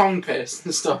know, his tongue pierced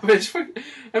and stuff. It's fucking,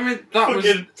 I mean, that was.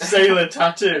 Fucking sailor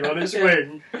tattoo on its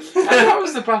wing. And that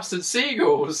was the bastard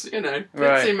seagulls, you know. Didn't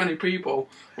Right. see many people.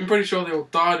 I'm pretty sure they all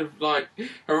died of, like,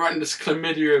 horrendous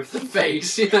chlamydia of the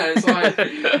face, you know. It's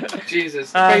like,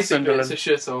 Jesus. Basically, Sunderland. it's a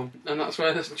shithole. And that's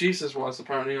where Jesus was,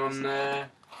 apparently, on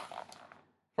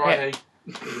Friday.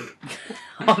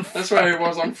 That's where he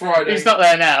was on Friday. He's not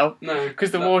there now No. because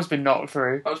the that- war's been knocked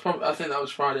through. That was probably, I think that was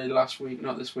Friday last week,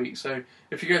 not this week. So,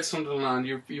 if you go to Sunderland,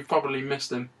 you've probably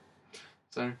missed him.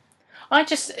 So...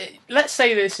 Let's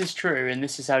say this is true and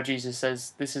this is how Jesus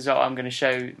says, this is how I'm going to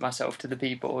show myself to the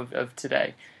people of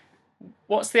today.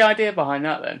 What's the idea behind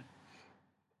that then?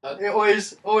 It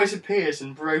always appears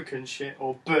in broken shit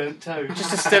or burnt toast.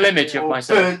 Just a still image of or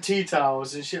myself. burnt tea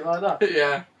towels and shit like that.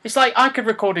 Yeah. It's like I could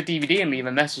record a DVD and leave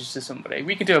a message to somebody.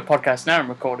 We could do a podcast now and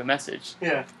record a message.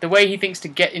 Yeah. The way he thinks to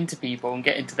get into people and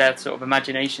get into their sort of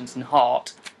imaginations and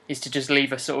heart is to just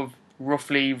leave a sort of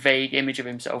roughly vague image of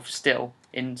himself still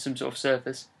in some sort of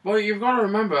surface. Well, you've got to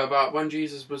remember about when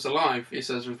Jesus was alive, he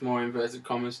says with more inverted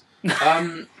commas,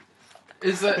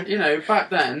 is that, you know, back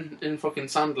then, in fucking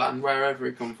Sandland, wherever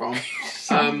he come from,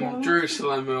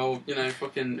 Jerusalem or, you know,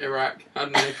 fucking Iraq, I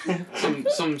don't know,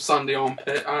 some sandy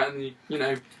armpit out in the, you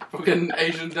know, fucking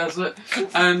Asian desert,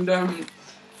 and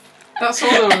that's all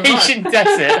there was like. Asian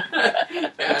desert.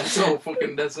 Yeah, it's all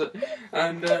fucking desert,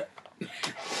 and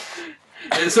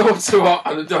it's all too hot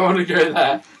and I don't want to go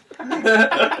there.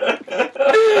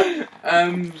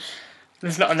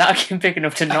 There's not a napkin big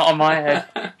enough to knot on my head.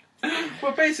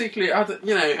 Well, basically, you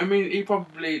know, I mean, he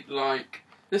probably, like,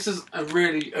 this is a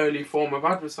really early form of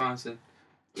advertising.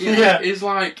 You know, Yeah. It's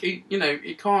like, you know,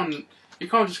 you can't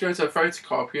just go to a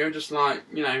photocopy and just, like,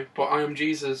 you know, put I am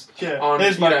Jesus Yeah. on,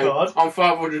 Here's you my know, card. on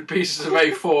 500 pieces of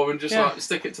A4 and just, Yeah. like,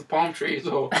 stick it to palm trees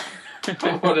or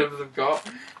whatever they've got.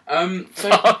 So,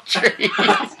 Oh, trees.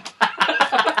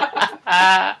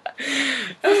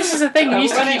 This is the thing.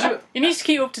 You need to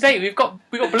keep up to date. We've got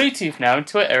Bluetooth now and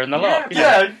Twitter and the lot. you know.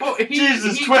 Yeah, but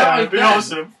Jesus, he Twitter died would be then.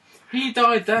 awesome. He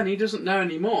died then. He doesn't know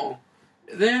anymore.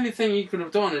 The only thing he could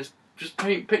have done is just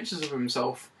paint pictures of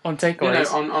himself, On you know,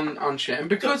 takeaways. on shit. And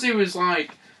because he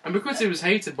was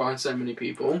hated by so many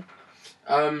people,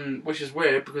 which is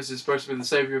weird because he's supposed to be the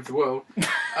saviour of the world.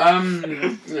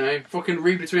 You know, fucking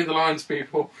read between the lines,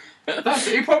 people.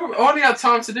 He probably all he had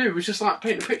time to do was just like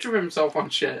paint a picture of himself on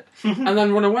shit and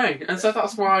then run away. And so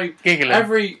that's why Giggling.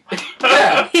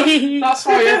 that's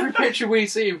why every picture we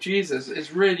see of Jesus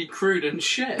is really crude and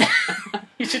shit.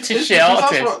 He's just a It's shit because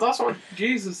artist. that's what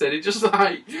Jesus did. He just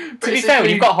like. To be fair, when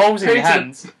you've got holes in your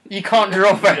hands, you can't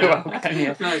draw very well, can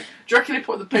you? No, do you reckon he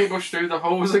put the paintbrush through the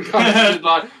holes and kind of did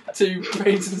like two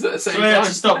paintings at the same So he had time?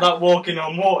 to stop that walking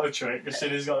on water trick as soon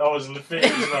as he's got holes in the feet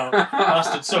as well.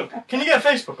 Bastard son. Can you get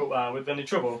Facebook up there with any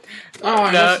trouble? Oh,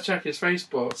 I No. have to check his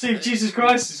Facebook. See if Jesus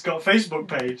Christ has got a Facebook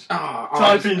page. Type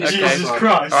Type in okay, Jesus fine.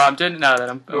 Christ. Alright, I'm doing it now then.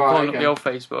 I'm pulling up okay. the old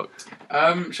Facebook.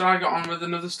 Shall I get on with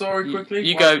another story quickly?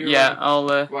 You While go, you're, yeah,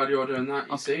 I'll... While you're doing that,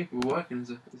 you see, we're working as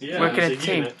a Yeah, Working as a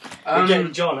team. unit. We're getting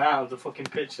Um, John out of the fucking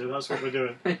picture, that's what we're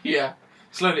doing. yeah.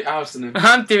 slowly ousting him.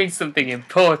 I'm doing something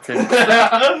important.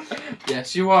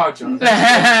 Yes, you are, John.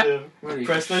 Really,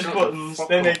 Press those shut the buttons, fuck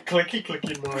they up. make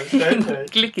clicky noise, don't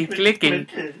they?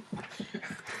 Clicking.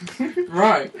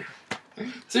 Right.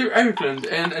 To Oakland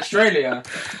in Australia,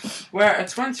 where a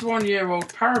 21-year-old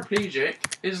paraplegic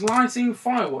is lighting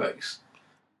fireworks.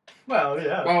 Well,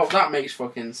 yeah. Well, that makes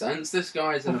fucking sense. This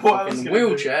guy's in a What else fucking gonna do?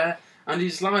 wheelchair and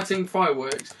he's lighting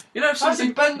fireworks. You know How's he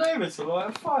something? bend over to light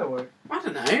a firework? I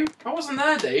don't know. I wasn't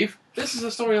there, Dave. This is a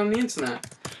story on the internet.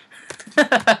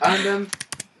 And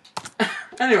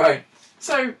anyway,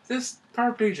 so this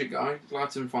paraplegic guy is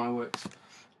lighting fireworks,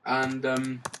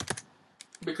 and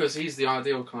because he's the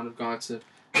ideal kind of guy to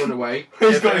run away.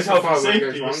 He's if got his a health and firework safety,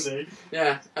 goes you wrong. see.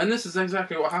 Yeah, and this is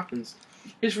exactly what happens.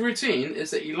 His routine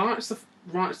is that he lights the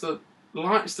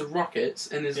rockets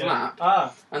in his lap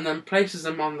Ah, and then places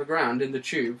them on the ground in the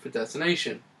tube for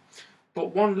detonation.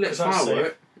 But one lit 'Cause that's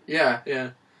firework,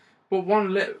 yeah. But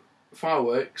one lit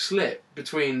firework slipped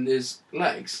between his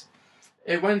legs.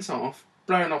 It went off,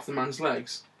 blowing off the man's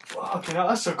legs. fucking hell,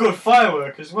 that's a good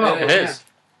firework as well. It is.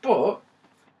 But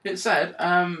it said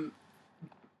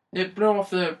it blew off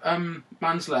the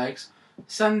man's legs,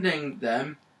 sending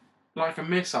them like a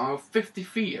missile 50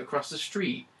 feet across the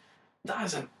street. That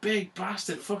is a big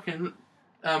bastard fucking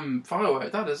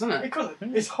firework, that isn't He it?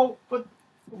 couldn't. His whole. But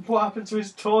what happened to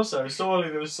his torso? Surely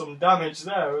there was some damage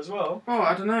there as well. Oh,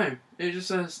 I don't know. It just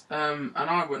says an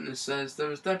eyewitness says there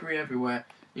was debris everywhere,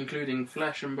 including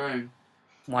flesh and bone.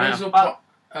 Wow. Hazel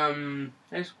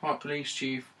Park Police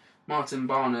Chief Martin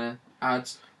Barner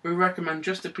adds, "We recommend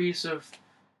just a piece of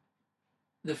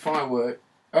the firework.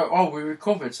 We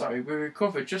recovered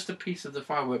just a piece of the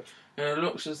firework, and it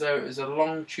looks as though it was a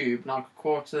long tube, like a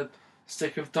quarter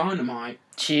stick of dynamite."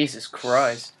 Jesus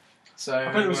Christ. So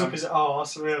I bet it was up his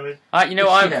arse, really. You know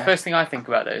what? Yeah. First thing I think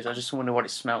about those, I just wonder what it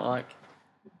smelled like.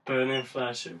 Burning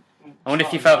flesh. I wonder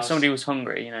if you felt somebody was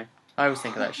hungry, you know. I always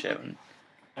think of that shit.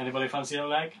 Anybody fancy a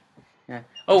leg? Yeah.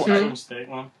 Oh, Drumstick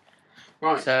one.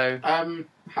 right. so,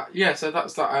 So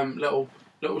that's that little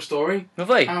story.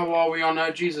 lovely. How are we on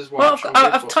Jesus Well, Watch? on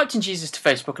I've Facebook? typed in Jesus to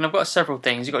Facebook, and I've got several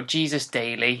things. You've got Jesus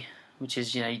Daily, which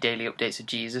is, your daily updates of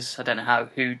Jesus. I don't know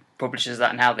who publishes that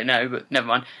and how they know, but never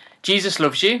mind. Jesus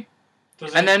Loves You.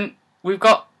 Does And he? then we've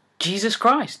got Jesus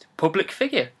Christ, public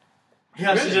figure. He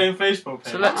has his Really? own Facebook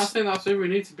page. So I think that's who we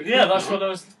need to be. Yeah, that's what I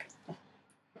was.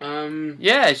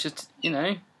 Yeah, it's just,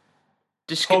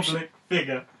 description. Public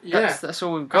figure. Yeah. That's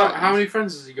all we've got. How many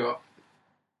friends has he got?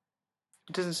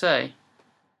 It doesn't say.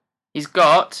 He's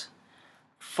got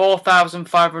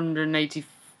 4,580.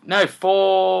 No,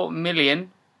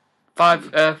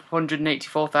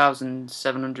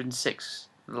 4,584,706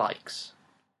 likes.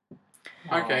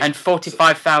 Okay. And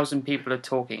 45,000 people are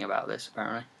talking about this,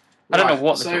 apparently. I don't know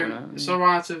what they're talking about. So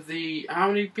out of the... How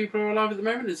many people are alive at the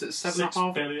moment? Is it 6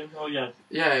 7.5? billion. Oh yeah.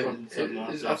 Yeah, Something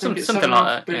like that. I think it's Something 7.5 like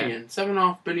that, billion.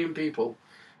 7.5 billion people.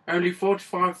 Only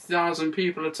 45,000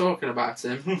 people are talking about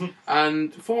him.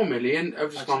 And 4 million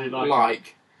have just Actually gone like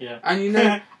like. Yeah. And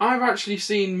I've actually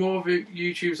seen more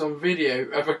YouTubes on video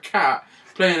of a cat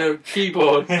playing a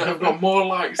keyboard that have got more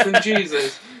likes than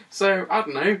Jesus. So, I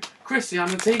don't know,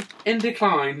 Christianity in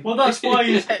decline. Well, that's why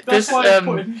he's This,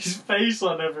 putting his face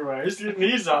on everywhere. He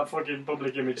needs that fucking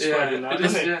public image spreading now,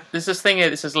 doesn't he? yeah. There's this thing here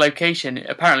that says location.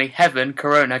 Apparently, heaven,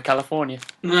 Corona, California.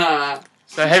 Nah,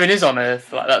 So heaven is on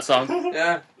earth, like that song.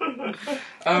 yeah.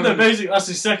 No, basically, that's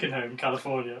his second home,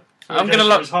 California. I'm He goes gonna for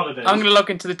look. his holidays. I'm gonna log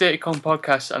into the Dirty Con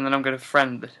podcast, and then I'm gonna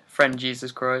friend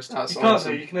Jesus Christ. That's You can't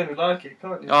awesome. do. You can only like it,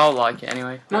 can't you? I'll like it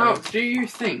anyway. Now, do you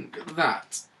think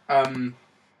that?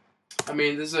 I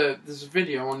mean, there's a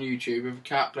video on YouTube of a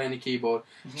cat playing a keyboard.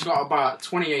 It's got about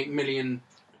 28 million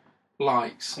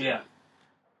likes. Yeah.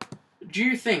 Do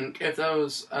you think if there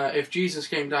was if Jesus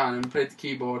came down and played the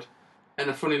keyboard in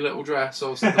a funny little dress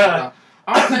or something like that?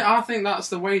 I think that's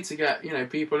the way to get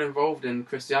people involved in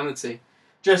Christianity.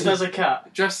 Just as a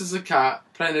cat. Dressed as a cat,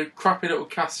 playing a crappy little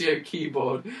Casio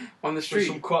keyboard on the With street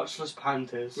some crotchless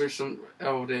panties. with some.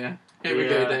 Oh dear! Here we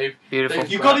go, Yeah. Dave. Beautiful.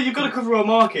 Dave- You've got to cover all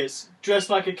markets. Dressed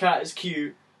like a cat is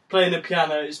cute. Playing the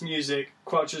piano is music.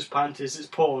 Crotchless panties it's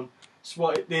porn. It's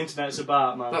what the internet's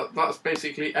about, man. That's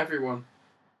basically everyone.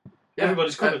 Yeah.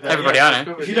 Everybody's covered there. Everybody yeah. I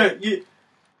know. If you don't,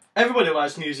 everybody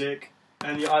likes music,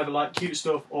 and you either like cute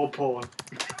stuff or porn.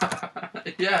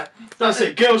 Yeah. That's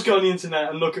it. Girls go on the internet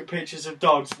and look at pictures of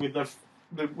dogs with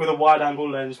with a wide-angle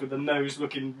lens, with the nose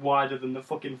looking wider than the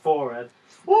fucking forehead.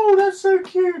 Oh, that's so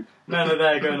cute. None of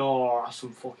there going, oh, that's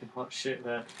some fucking hot shit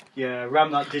there. Yeah,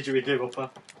 ram that didgeridoo up her.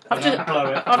 I've just-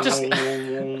 Blow it. I've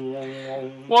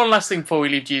just- One last thing before we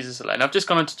leave Jesus alone. I've just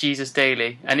gone onto Jesus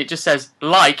Daily, and it just says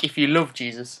like if you love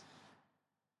Jesus.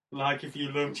 Like if you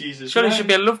love Jesus. Surely there should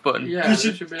be a love button. Yeah, You there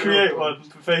should should be a create love one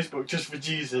for Facebook just for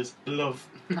Jesus. Love.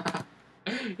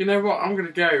 You know what? I'm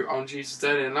gonna go on Jesus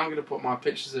Daily and I'm gonna put my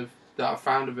pictures of that I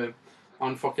found of him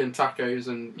on fucking tacos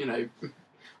and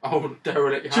old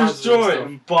derelict houses. Just draw and it stuff.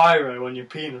 in biro on your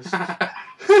penis. Yeah.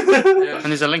 And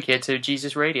there's a link here to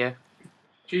Jesus Radio.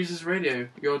 Jesus Radio,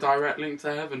 your direct link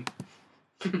to heaven.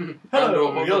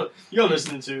 Hello, you're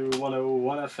listening to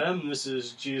 101 FM. This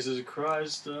is Jesus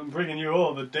Christ. I'm bringing you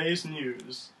all the day's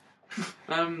news.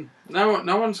 No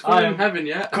one's I calling am heaven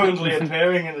yet. Currently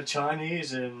appearing in the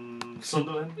Chinese in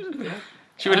Sunderland.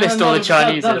 Should we list all the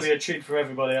Chinese? That'll be a treat for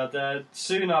everybody out there.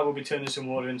 Soon I will be turning some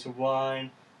water into wine,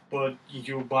 but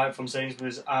you'll buy it from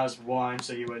Sainsbury's as wine,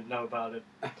 so you won't know about it.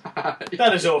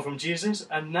 That is all from Jesus,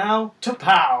 and now to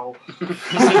Pow!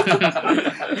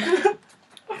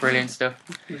 Brilliant stuff.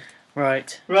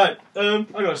 Right. Right, I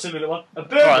got a silly little one. A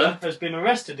burglar has been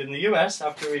arrested in the US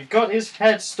after he got his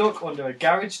head stuck under a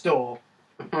garage door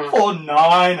for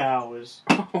 9 hours.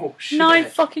 Oh shit! 9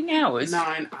 fucking hours?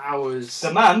 9 hours.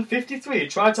 The man, 53,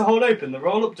 tried to hold open the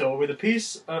roll-up door with a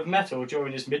piece of metal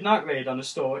during his midnight raid on a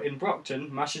store in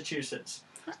Brockton, Massachusetts.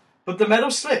 But the metal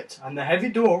slipped and the heavy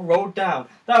door rolled down.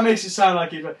 That makes it sound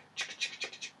like he went...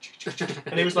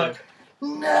 And he was like,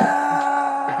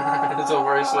 no! It's all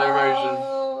very slow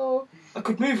motion. I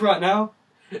could move right now.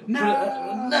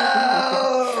 No!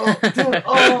 No!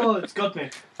 Oh, it's got me.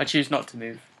 I choose not to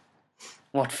move.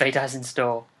 What fate has in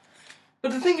store?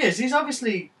 But the thing is, he's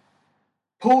obviously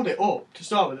pulled it up to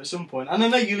start with at some point. And I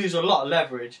know you lose a lot of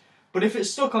leverage, but if it's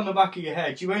stuck on the back of your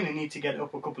head, you only need to get it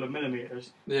up a couple of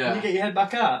millimetres. And you Yeah. get your head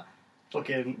back out.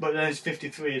 Fucking, but then he's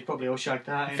 53, he's probably all shagged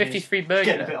out. ain't he? 53 He's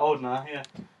getting a burger. bit old now, yeah.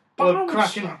 But Well,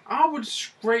 cracking. I would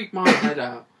scrape my head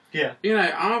out. Yeah.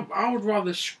 I would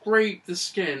rather scrape the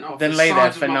skin off Than the lay there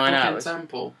sides for of my 9 fucking hours.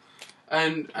 temple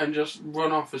and just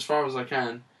run off as far as I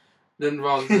can. Then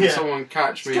rather than Yeah. someone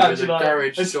catch me Catch with a you like-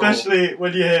 garage door. especially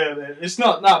when you hear it. It's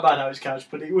not that bad how it's catched,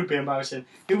 but it would be embarrassing.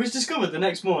 It was discovered the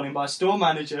next morning by store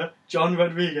manager John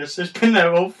Rodriguez, who's been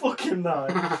there all fucking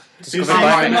night. His Discovered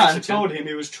by man Mexican. told him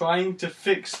he was trying to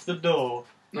fix the door.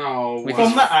 No, With well,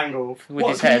 From that angle. with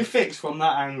What his can head. you fix from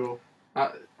that angle?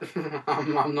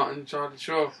 I'm not entirely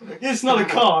sure. It's not a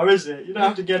car, is it? You don't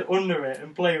have to get under it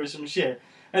and play with some shit.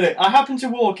 Anyway, I happened to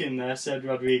walk in there, said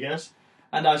Rodriguez,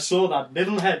 and I saw that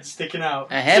little head sticking out.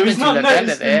 I So happened he's to not look at it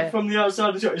noticed there. him from the outside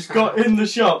of the shop. He's got in the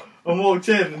shop and walked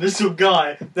in, and this little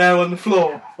guy there on the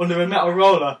floor under a metal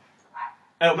roller.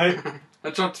 Help, mate.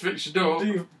 I tried to fix your door.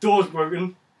 The door's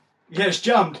broken. Yeah, it's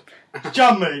jammed. It's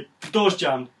jammed, mate. The door's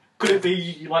jammed. Could it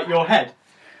be like your head?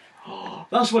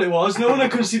 That's what it was. No one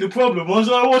could see the problem. Was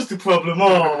I was the problem?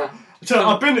 Oh,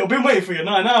 I've been waiting for you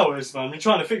 9 hours, man. Been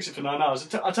trying to fix it for 9 hours.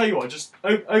 I tell you what, just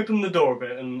open the door a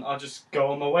bit, and I'll just go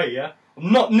on my way. Yeah,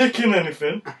 I'm not nicking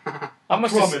anything. I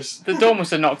must have, promise. the door must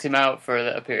have knocked him out for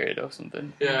a period or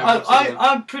something. Yeah,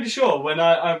 I'm pretty sure when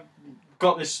I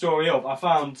got this story up, I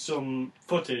found some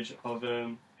footage of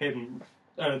him.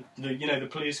 The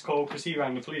police call, because he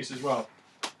rang the police as well.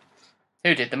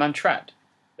 Who did? The man trapped?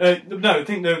 No, I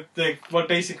think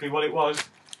basically what it was,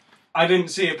 I didn't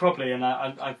see it properly, and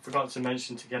I forgot to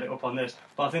mention to get it up on this.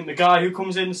 But I think the guy who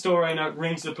comes in, the store owner,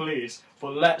 rings the police,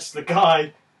 but lets the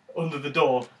guy under the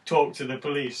door talk to the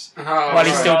police. While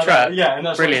he's still trapped? Yeah, and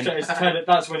that's Brilliant.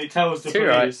 that's when he tells the Too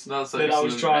right. police That's that I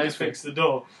was excellent. trying to That's fix the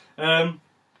door.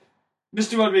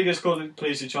 Mr. Rodriguez called the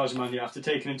police in charge of Mandy after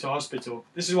taking him to hospital.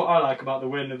 This is what I like about the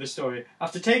wording of the story.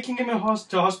 After taking him to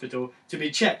hospital to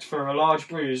be checked for a large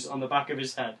bruise on the back of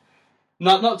his head.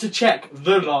 Not to check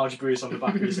the large bruise on the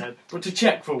back of his head, but to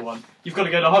check for one. You've got to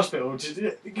go to hospital.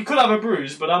 You could have a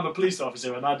bruise, but I'm a police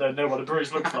officer and I don't know what a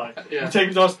bruise looks like. Yeah. You take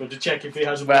him to hospital to check if he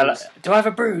has a Well, bruise. do I have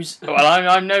a bruise? Well,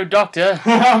 I'm no doctor.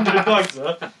 I'm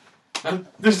the doctor.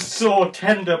 This sore,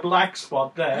 tender black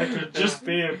spot there could just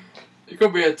be a... It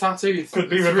could be a tattoo. Could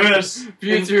be reverse.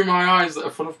 Viewed through my eyes that are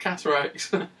full of cataracts.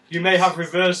 You may have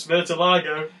reverse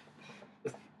vertigo.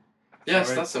 Yes,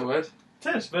 Sorry. that's the word.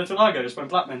 It is. Vertigo is when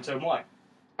black men turn white.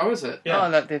 Oh, is it? Yeah. Oh,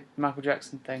 like the Michael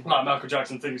Jackson thing. Like Michael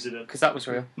Jackson thinks he did. Because that was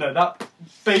real. No, that...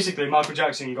 Basically, Michael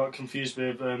Jackson got confused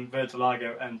with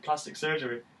vertigo and plastic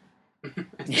surgery. Two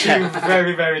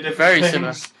very, very different Very things.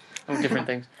 similar. All different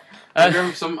things. I'm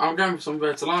going for some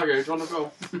vertigo. Do you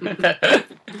want to go?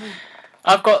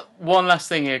 I've got one last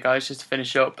thing here, guys, just to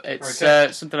finish up. It's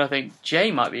Okay. something I think Jay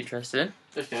might be interested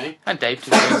in, Okay. and Dave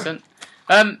to an extent.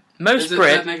 Most Is it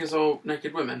Brit... dead niggas or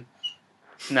naked women?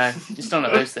 No, it's none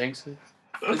of those things.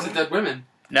 Is it dead women?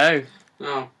 No.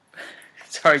 No.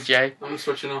 Sorry, Jay. I'm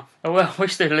switching off. Oh, well, I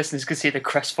wish the listeners could see the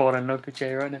crestfallen look of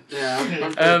Jay right now. Yeah,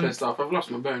 I'm pretty pissed off. I've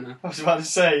lost my boner. I was about to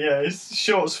say, yeah, his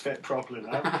shorts fit properly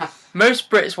now. Most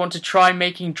Brits want to try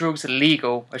making drugs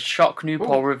illegal, a shock new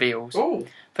poll reveals. Oh,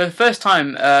 For the first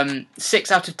time,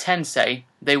 6 out of 10 say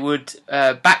they would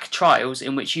back trials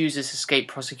in which users escape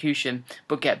prosecution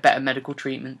but get better medical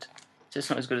treatment. So it's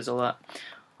not as good as all that.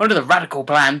 Under the radical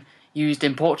plan used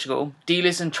in Portugal,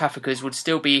 dealers and traffickers would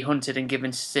still be hunted and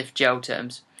given stiff jail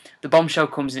terms. The bombshell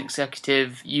comes in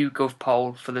executive YouGov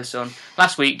poll for The Sun.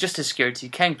 Last week, Justice Secretary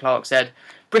Ken Clarke said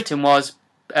Britain was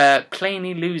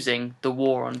plainly losing the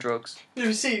war on drugs.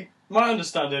 You see, my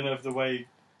understanding of the way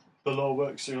the law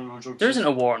works on drugs There isn't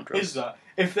a war on drugs. is that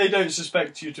if they don't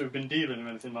suspect you to have been dealing or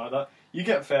anything like that, you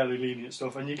get fairly lenient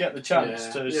stuff and you get the chance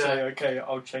to say, okay,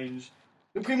 I'll change.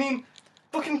 I mean,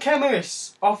 fucking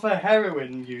chemists offer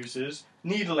heroin users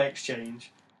needle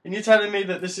exchange, and you're telling me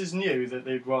that this is new, that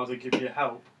they'd rather give you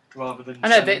help rather than I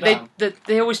know, send them down?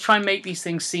 they always try and make these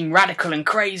things seem radical and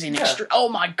crazy and Yeah. extreme. Oh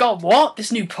my god, what?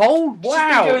 This new poll? It's been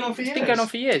Wow! going on for It's been years. going on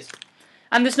for years.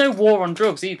 And there's no war on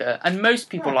drugs either. And most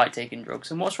people No. like taking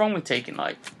drugs. And what's wrong with taking,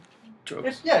 like,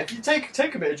 drugs? If you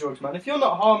take a bit of drugs, man, if you're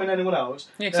not harming anyone else,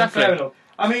 Yeah, exactly. then fair enough.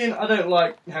 I mean, I don't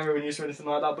like heroin use or anything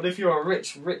like that, but if you're a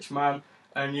rich man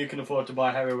and you can afford to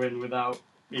buy heroin without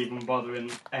even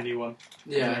bothering anyone,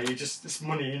 yeah. you know, it's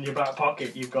money in your back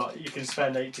pocket. You can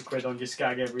spend 80 quid on your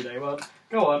skag every day. Well,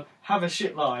 go on, have a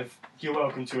shit life. You're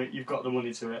welcome to it. You've got the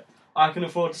money to it. I can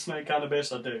afford to smoke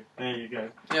cannabis. I do. There you go.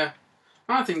 Yeah.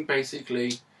 I think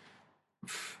basically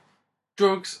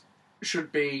drugs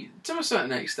should be, to a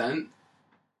certain extent,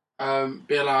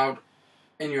 be allowed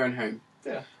in your own home.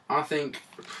 Yeah. I think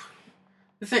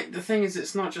the thing is,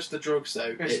 it's not just the drugs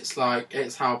though.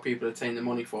 It's how people attain the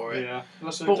money for it. Yeah.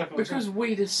 That's But exactly what I'm because saying.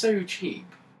 weed is so cheap,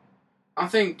 I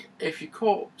think if you're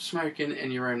caught smoking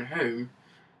in your own home,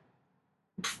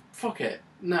 fuck it.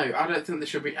 No, I don't think there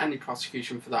should be any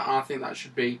prosecution for that. I think that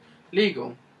should be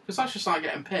legal. Because that's just like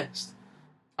getting pissed.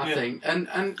 I think. And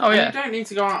Oh, yeah. you don't need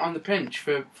to go out on the pinch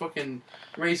for fucking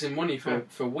raising money for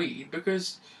weed,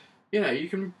 because, you know, you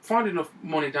can find enough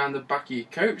money down the back of your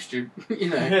coach to, you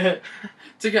know,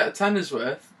 to get a tenner's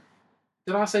worth.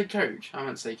 Did I say coach? I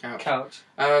meant to say couch. Couch.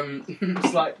 Um,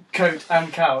 It's like coat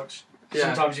and couch.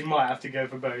 Yeah. Sometimes you might have to go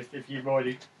for both if you've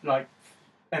already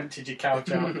emptied your couch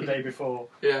out the day before.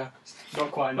 yeah. It's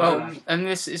not quite enough. Well, and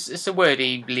this is it's a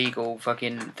wordy legal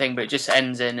fucking thing, but it just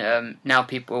ends in now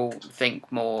people think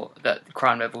more that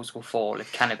crime levels will fall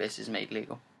if cannabis is made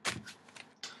legal.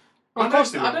 Of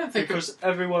course they I will, don't think because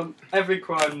every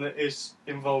crime that is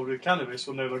involved with cannabis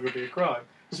will no longer be a crime.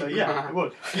 So yeah, it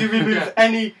would. You remove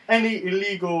any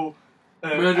illegal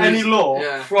Murderers, any law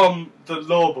yeah. from the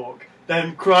law book,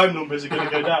 then crime numbers are going to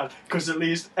go down, because at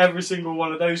least every single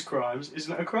one of those crimes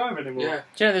isn't a crime anymore. Yeah.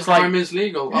 Do you know there's Crime is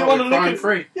legal. You want to look crime at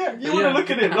free. Yeah, you want to look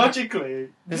at it logically.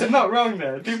 They're not wrong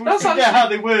there. People That's forget actually- how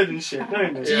they word and shit,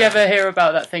 don't they? Do you ever hear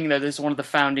about that thing, though? There's one of the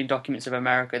founding documents of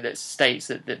America that states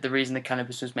that the reason the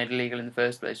cannabis was made illegal in the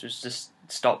first place was to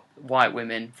stop white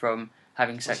women from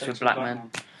having sex with black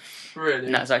men. Really?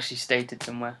 And that's actually stated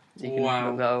somewhere. So you can Wow.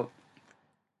 look that up.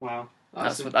 Wow.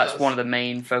 That's one of the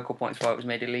main focal points why it was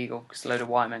made illegal, because a load of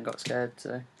white men got scared.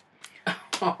 So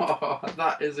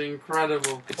that is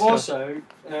incredible. Also,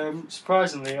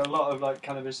 surprisingly, a lot of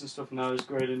cannabis and stuff now is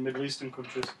grown in Middle Eastern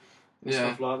countries and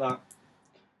Yeah. stuff like that.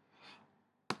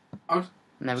 and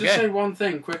there we Just go. say one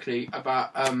thing quickly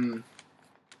about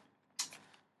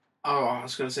I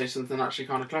was going to say something actually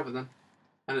kind of clever then,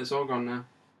 and it's all gone now.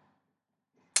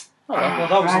 Oh, well. Well,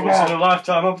 that was a once in a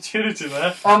lifetime opportunity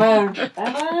there. I know.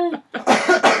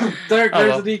 Don't go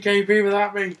well. to the DKB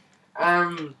without me.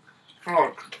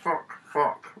 Fuck.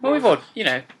 Well, we've all, you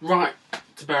know, Right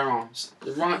to bear arms.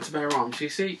 The right to bear arms. You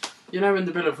see, you know, in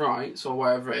the Bill of Rights or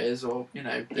whatever it is, or you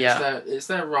know, it's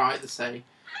their right to say,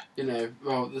 you know,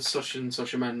 well, there's such and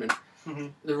such amendment,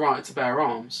 Mhm. the right to bear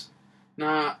arms.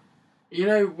 Now, you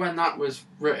know, when that was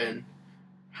written,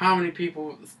 how many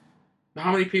people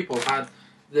had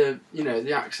the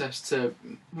access to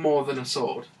more than a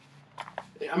sword?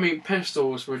 I mean,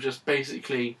 pistols were just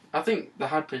basically, I think they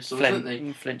had pistols, didn't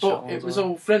they? flint But shot it was ones,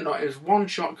 all flintlock. It was one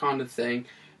shot kind of thing,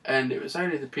 and it was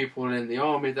only the people in the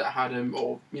army that had them,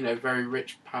 or you know, very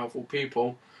rich, powerful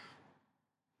people.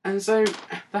 And so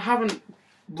they haven't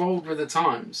rolled with the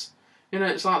times. You know,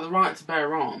 it's like the right to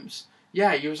bear arms.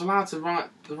 Yeah, you was allowed to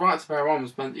the right to bear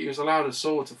arms meant that you was allowed a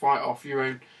sword to fight off your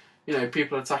own, you know,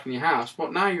 people attacking your house.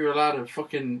 But now you're allowed a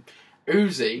fucking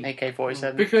Uzi.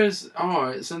 AK-47. Because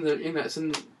it's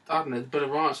in I don't know, the Bill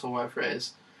of Rights or whatever it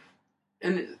is,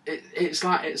 and it's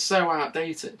like it's so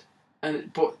outdated,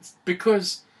 but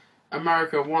because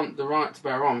America want the right to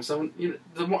bear arms. So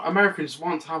Americans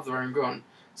want to have their own gun.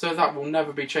 So that will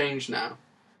never be changed now,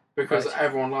 because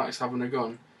everyone likes having a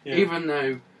gun. Yeah. Even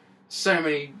though so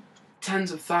many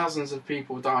tens of thousands of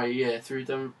people die a year through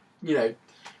them,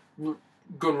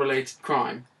 gun-related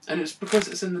crime, and it's because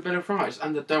it's in the Bill of Rights,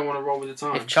 and they don't want to roll with the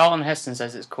time. If Charlton Heston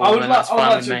says it's cool, then that's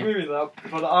fine with me. I would like to agree with that,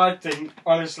 but I think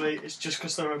honestly it's just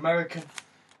because they're American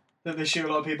that they shoot a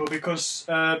lot of people. Because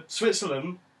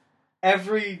Switzerland,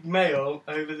 every male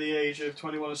over the age of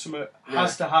 21 or something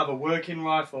has to have a working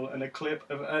rifle and a clip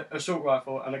of assault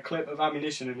rifle and a clip of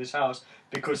ammunition in his house,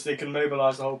 because they can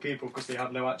mobilise the whole people because they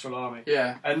have no actual army.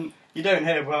 Yeah. And you don't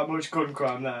hear about much gun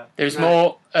crime there. There's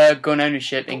more gun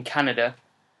ownership in Canada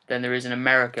than there is in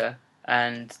America,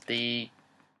 and the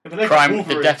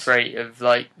death rate of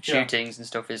shootings and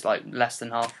stuff is less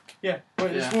than half. Yeah,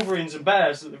 but it's Wolverines and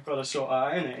bears that they've got to sort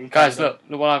out, innit? Guys, look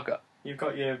what I've got. You've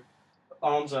got your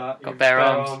arms out. Got bare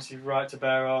arms. You've right to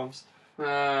bear arms.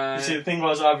 You see, the thing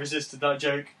was, I resisted that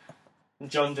joke, and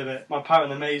John did it. My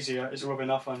paranomasia is rubbing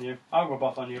off on you. I'll rub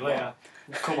off on you later.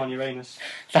 Come on your anus.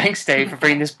 Thanks, Dave, for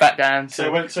bringing this back down to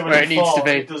where it needs to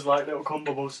be. It does little cum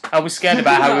bubbles. I was scared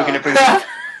about how we were going to bring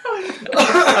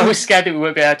I was scared that we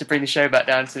wouldn't be able to bring the show back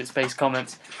down to its base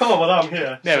comments. Oh, well, I'm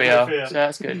here. There we are. So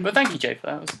that's good. But thank you, Jay, for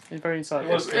that. It was very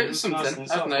insightful. It was something.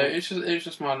 I don't know. It was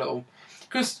just my little...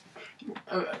 Because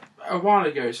a while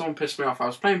ago, someone pissed me off. I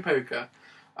was playing poker,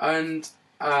 and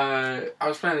I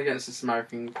was playing against this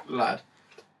American lad.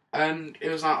 And it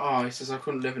was like, he says, I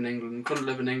couldn't live in England.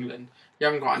 You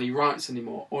haven't got any rights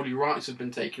anymore. All your rights have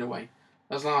been taken away.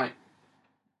 I was like,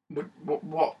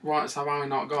 what rights have I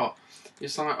not got?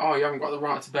 It's like, you haven't got the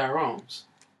right to bear arms.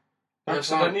 I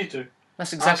don't need to.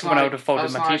 That's exactly when I would have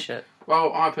folded my t-shirt.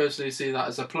 Well, I personally see that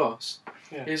as a plus.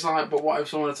 Yeah. It's like, but what if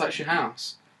someone attacks your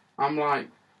house? I'm like,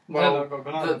 well,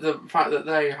 the fact that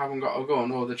they haven't got a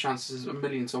gun, or the chances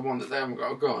 1,000,000 to 1 that they haven't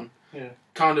got a gun,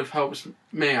 kind of helps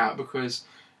me out, because...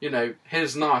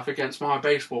 his knife against my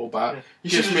baseball bat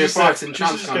gives me a fighting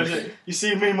chance. You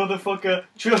see me, motherfucker?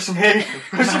 Trust me.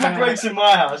 Because if it breaks in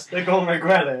my house, they're going to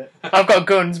regret it. I've got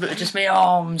guns, but they're just me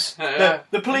arms.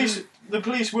 The police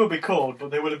will be called, but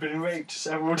they will have been raped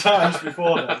several times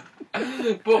before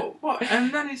then. But what?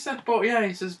 And then he said, but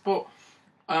I've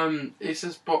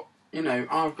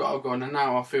got a gun, and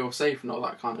now I feel safe and all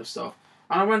that kind of stuff.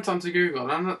 And I went on to Google,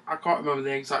 and I can't remember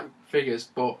the exact figures,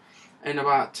 but. In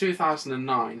about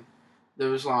 2009,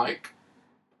 there was I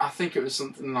think it was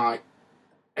something like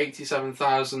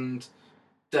 87,000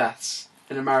 deaths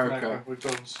in America with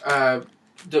guns. That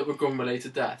were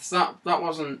gun-related deaths. That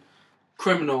wasn't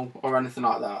criminal or anything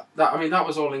like that. That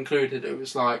was all included. It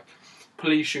was like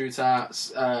police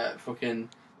shootouts, fucking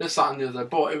this, that, and the other.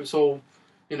 But it was all,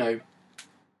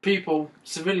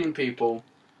 civilian people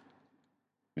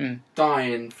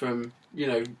dying from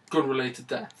gun-related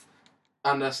death.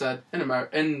 And I said,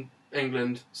 in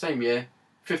England, same year,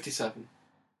 57.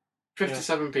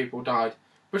 57 people died,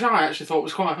 which I actually thought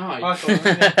was quite high. I thought,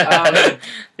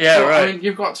 right.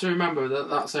 You've got to remember that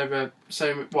that's over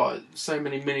so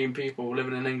many million people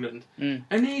living in England.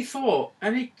 And he still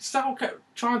kept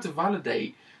trying to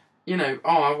validate, I've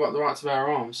got the right to bear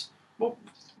arms. Well,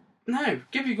 no,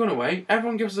 give your gun away.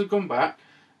 Everyone gives the gun back,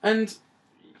 and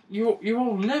you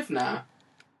all live now.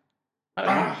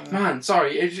 Man,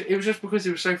 sorry. It was just because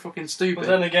he was so fucking stupid. But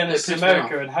then again, it's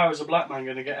America, and how is a black man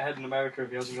going to get ahead in America if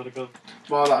he hasn't got a gun?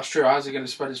 Well, that's true. How's he going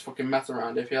to spread his fucking meth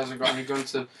around if he hasn't got any gun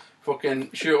to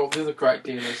fucking shoot up the other crack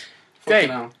dealers?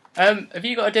 Dave, have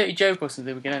you got a dirty joke or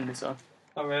something we can end this on?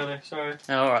 Not really, sorry.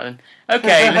 Oh, alright then.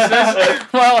 Okay, listeners.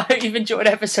 Well, I hope you've enjoyed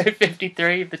episode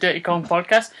 53 of the Dirty Kong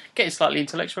podcast. Getting slightly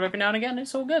intellectual every now and again,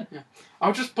 it's all good. Yeah.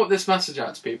 I'll just put this message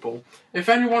out to people. If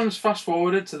anyone's fast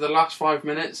forwarded to the last 5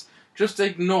 minutes, just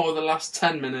ignore the last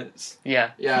 10 minutes.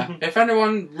 Yeah. Yeah. If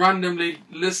anyone randomly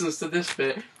listens to this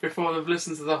bit before they've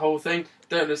listened to the whole thing,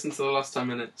 don't listen to the last 10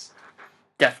 minutes.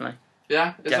 Definitely.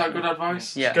 Yeah? Is that good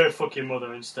advice? Yeah. Just go fuck your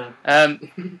mother instead.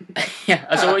 Yeah,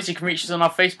 as always, you can reach us on our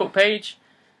Facebook page.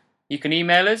 You can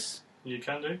email us. You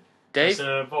can do. Dave?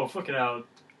 Fucking hell.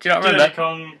 Do you not remember?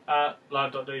 Dirtykong at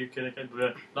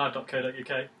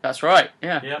live.co.uk. That's right,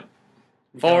 yeah. Yep.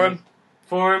 Forum.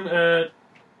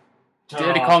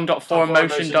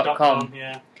 dirtykong.forummotion.com.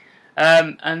 Yeah.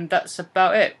 And that's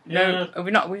about it. Yeah. No,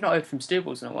 we've not heard from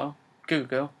Steelballs in a while. Google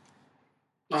girl.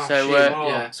 Oh, So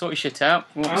yeah. sort your shit out.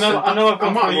 I know I've gone I for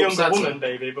a might have younger upset woman, her.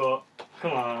 baby, but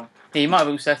come on. Yeah, you might have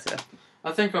upset her.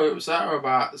 I think I upset her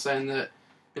about saying that,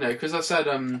 because I said,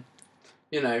 I'd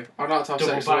like to have Double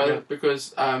sex with bagger. her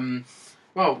because, I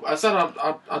said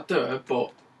I'd do it,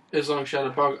 but as long as she had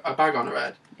a bag on her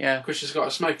head. Yeah. Because she's got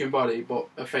a smoking body, but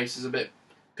her face is a bit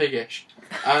piggish.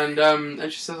 And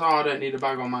she says, "Oh, I don't need a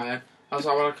bag on my head." I was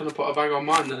like, "Well, I could have put a bag on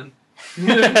mine then."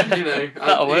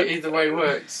 That'll work. Either way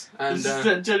works. And Is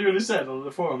that genuinely said on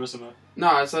the forum or something? no,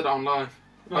 I said it on live.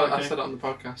 Oh, I okay. said it on the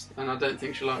podcast, and I don't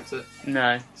think she liked it.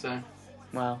 No. So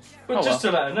Well. But Oh, just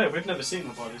to let her know, we've never seen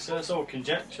the body, so it's all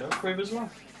conjecture. Crib as well.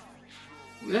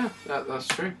 yeah, that's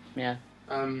true. Yeah.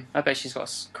 I bet she's got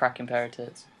a cracking pair of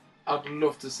tits. I'd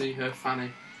love to see her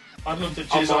fanny I'd love to on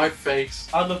jizz my on. face.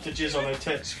 I'd love to jizz on her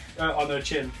tits, on her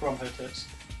chin from her tits.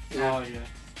 Yeah. Oh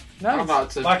yeah, I'd like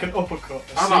to. like an uppercut,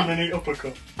 a I like- seemingly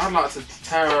uppercut. I'd like to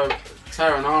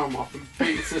tear an arm off and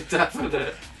beat it to death with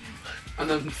it, and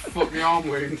then fuck the arm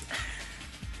wound.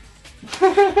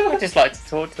 I just like to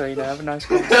talk to her, have a nice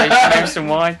conversation, maybe some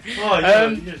wine. Oh yeah,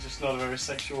 Um, you're just not a very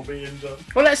sexual being, John.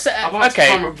 Well, let's. I'd like to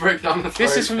climb Okay. a brick down the throat.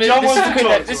 This is from John this wants is to for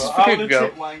talk to this is her. for I'm Cougar the Girl.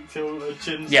 tit wank till her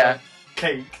chin's Yeah. like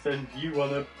cake, then you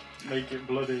want to make it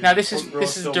bloody. Now this is Front row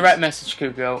this is a stumps. direct message,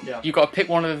 Cougar Girl. Yeah. You've got to pick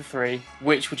one of the three.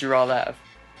 Which would you rather have?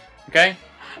 Okay.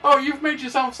 Oh, you've made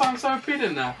yourself sound so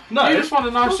appealing now. No. You just want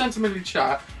a nice gentlemanly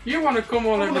chat. You want to come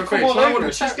all I'm over gonna her come face. all I over want her.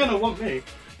 to She's chat. gonna want me.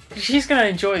 She's gonna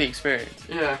enjoy the experience.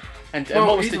 Yeah. And Well,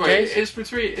 what was the either way, case? it's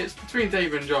between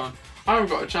Dave and John. I haven't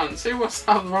got a chance. Who wants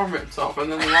to have the arm ripped off and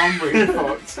then the arm being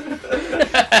fucked?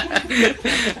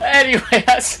 Anyway,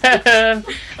 that's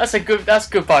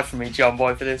goodbye from me, John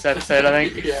Boy, for this episode. I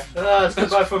think. Yeah. It's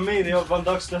goodbye from me, the old Von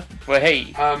Dogster. Well,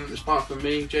 hey, It's part from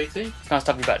me, JT. it's nice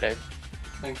to have you back, Dave.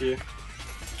 Thank you.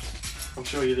 I'm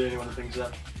sure you're the only one who thinks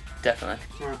that. Definitely.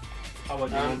 How about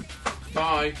you? Um,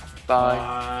 Bye. Bye.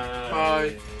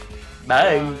 Bye.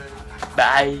 Bye.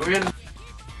 Bye. Are we in?